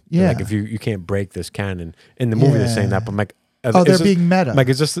canon. Yeah. Like if you can't break this canon. In the movie they're saying that, but I'm like, they're being meta. Like,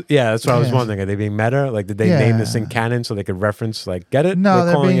 it's just that's what I was Yeah. wondering. Are they being meta? Like, did they name this thing canon so they could reference get it? No,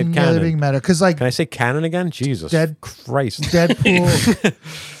 We're calling it canon. they're being meta because Can I say canon again? Jesus Christ.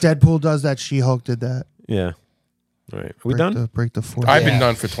 Deadpool does that. She-Hulk did that. Yeah. All right. Are we done? Break the fourth. I've been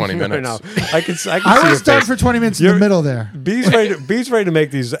done for 20 I minutes. know. I can I was done for 20 minutes in the middle there. B's ready to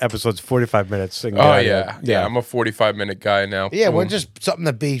make these episodes 45 minutes. And Oh, yeah. I'm a 45-minute guy now. Yeah, we're just something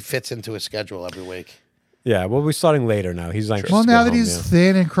that B fits into his schedule every week. Yeah, well, we're starting later now. He's anxious. Well, to now get that home, he's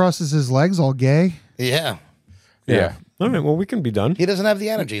thin and crosses his legs all gay. Yeah. Yeah. All right, well, we can be done. He doesn't have the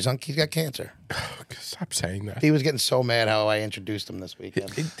energy. He's got cancer. Stop saying that. He was getting so mad how I introduced him this weekend.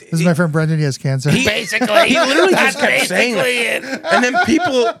 This is my friend Brendan. He has cancer. Basically, He literally just kept saying that. And then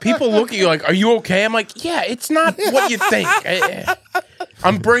people look at you like, "Are you okay?" I'm like, "Yeah, it's not what you think."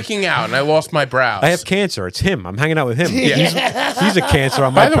 I'm breaking out, and I lost my brows. I have cancer. It's him. I'm hanging out with him. Yeah. He's a cancer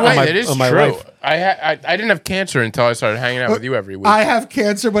on my By the way, on my, it is on my true. life. I didn't have cancer until I started hanging out with you every week. I have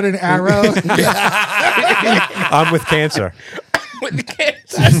cancer, but an arrow. I'm with cancer. With the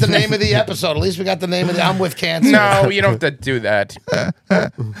cancer. That's the name of the episode. At least we got the name of the. I'm with cancer. No, you don't have to do that.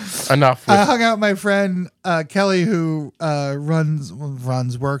 Enough. I With, hung out with my friend Kelly, who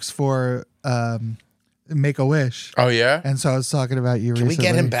works for Make-A-Wish. oh yeah. And so I was talking about you Can we recently.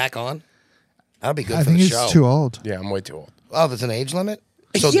 get him back on? That'd be good I for think the he's show. too old. Yeah, I'm way too old. Oh, there's an age limit.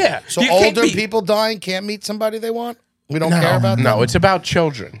 So, Yeah, So you can't older be- people dying can't meet somebody they want. We don't care about that. No, it's about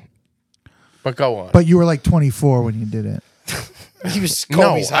children. But go on. But you were like 24 when you did it. He was no,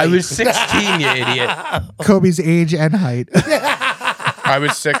 Kobe's I height. was 16, you idiot. Kobe's age and height. I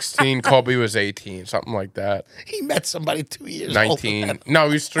was 16. Colby was 18, something like that. He met somebody 2 years 19. older. No,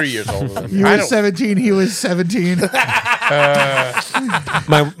 he was 3 years older than me. You I were don't- 17. He was 17.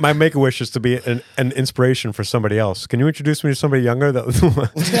 My make-a-wish is to be an inspiration for somebody else. Can you introduce me to somebody younger?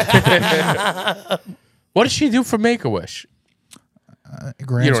 What does she do for Make-A-Wish?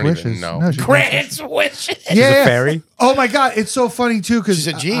 Grant's don't even wishes. know. No, she Grant's wishes. Yeah, yeah. fairy? Oh my god, it's so funny too because She's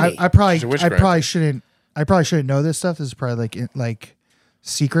a genie. I probably She's a witch I probably grant. shouldn't know this stuff. This is probably like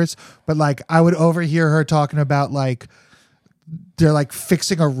secrets, but like I would overhear her talking about like they're like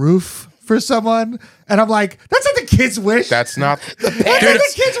fixing a roof for someone, and I'm like, that's not the kid's wish. That's not. That's not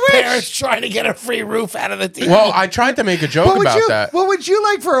the kid's wish. Parents trying to get a free roof out of the TV. Well, I tried to make a joke about that. What would you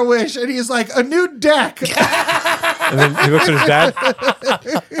like for a wish? And he's like, a new deck. And then he looks at his dad.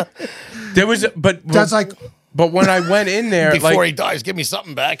 There was, That's like, but when I went in there, Before like he dies, give me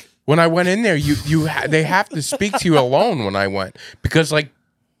something back. when I went in there, they have to speak to you alone when I went because like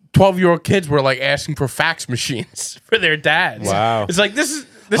 12-year-old kids were like asking for fax machines for their dads. Wow. It's like this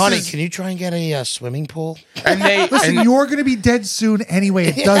Honey, is, can you try and get a swimming pool? and they listen, and you're gonna be dead soon anyway.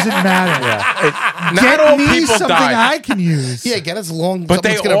 It doesn't matter. not Get all me people something die. I can use. Yeah, get us long. But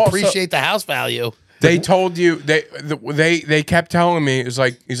Something's they going to also- appreciate the house value. They told you they kept telling me he's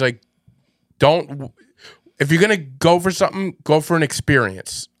like don't if you're gonna go for something, go for an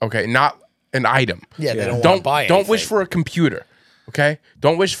experience, okay, not an item. Yeah, they don't wanna buy Don't wish anything. for a computer, okay?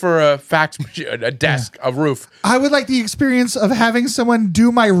 Don't wish for a fax machine, a desk, a roof. I would like the experience of having someone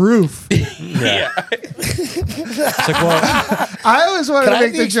do my roof. Yeah, It's like, well, I always wanted Can to I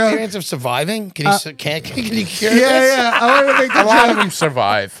have make the the joke. experience of surviving? Can you can you cure Yeah, this? yeah. I wanted to make a the lot of joke them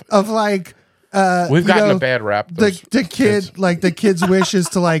survive. of like We've you gotten know, a bad rap. the kid like the kid's wish is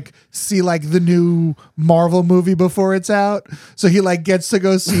to like see like the new Marvel movie before it's out. So he like gets to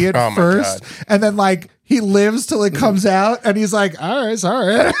go see it Oh my first, God. and then like he lives till it comes out, and he's like, "All right,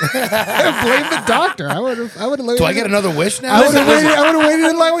 sorry." Blame the doctor. I would have. Do I get another wish now? I would have waited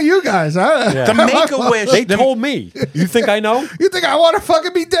in line with you guys. The Make-A-Wish. they told me. You think I know? You think I want to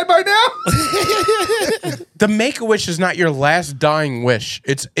fucking be dead by now? The Make-A-Wish is not your last dying wish.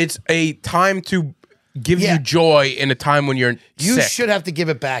 It's a time to give Yeah. you joy in a time when you're You sick. should have to give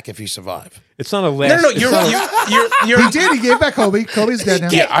it back if you survive. It's not a last. No, it's you're not a- you're He did. He gave back Kobe. Kobe's dead now.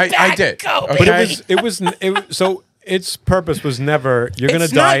 Yeah, I did. Kobe. Okay? But so its purpose was never you're gonna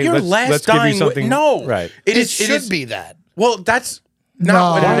It's die. not your last let's give dying you something. no, right? It should be that. Well, that's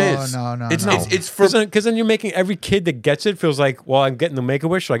not what it is. No. It's for Because then you're making every kid that gets it feels like, well, I'm getting the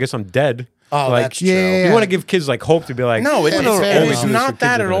Make-A-Wish, so I guess I'm dead. Oh, like, that's true. yeah. You want to give kids like hope to be like, No, it's- we don't it's- always it's do this not for kids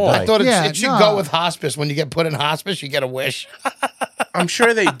that that are at gonna all. die. I thought Yeah, it should no. go with hospice. When you get put in hospice, you get a wish. I'm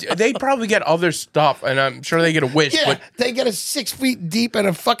sure they probably get other stuff, and I'm sure they get a wish. Yeah, But they get a 6 feet deep in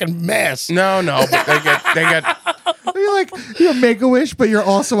a fucking mess. no, but they get You're like you make a wish, but you're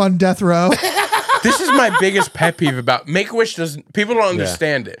also on death row. This is my biggest pet peeve about Make-A-Wish. Doesn't people don't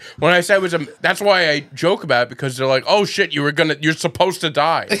understand it? When I say it was that's why I joke about it, because they're like, "Oh shit, you're supposed to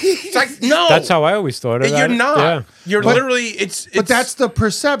die." It's like, no, That's how I always thought of it. you're not. Yeah. You're literally. It's. But that's the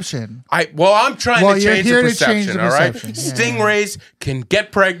perception. I'm trying Well, to you're change here the to change perception. the All right, perception. Yeah. stingrays can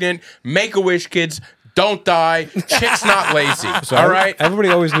get pregnant. Make-A-Wish kids don't die. Chicks not lazy. So all right. Everybody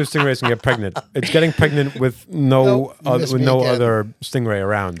always knew stingrays can get pregnant. It's getting pregnant with Nope, you missed me again. other stingray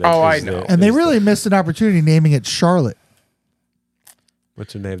around. I Is know. And they really missed an opportunity naming it Charlotte.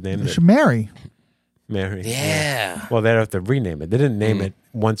 What's her name? Named It it should Mary. Mary. Yeah. Well, they'd have to rename it. They didn't name it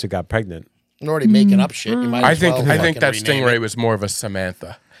once it got pregnant. You're already making up shit. You might I as think well I think that fucking rename stingray it. was more of a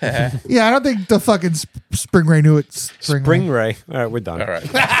Samantha. Yeah, I don't think the fucking Springray knew it. Springray. All right, we're done. All right.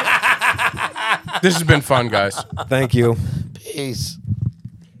 This has been fun, guys. Thank you. Peace.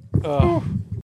 Oh.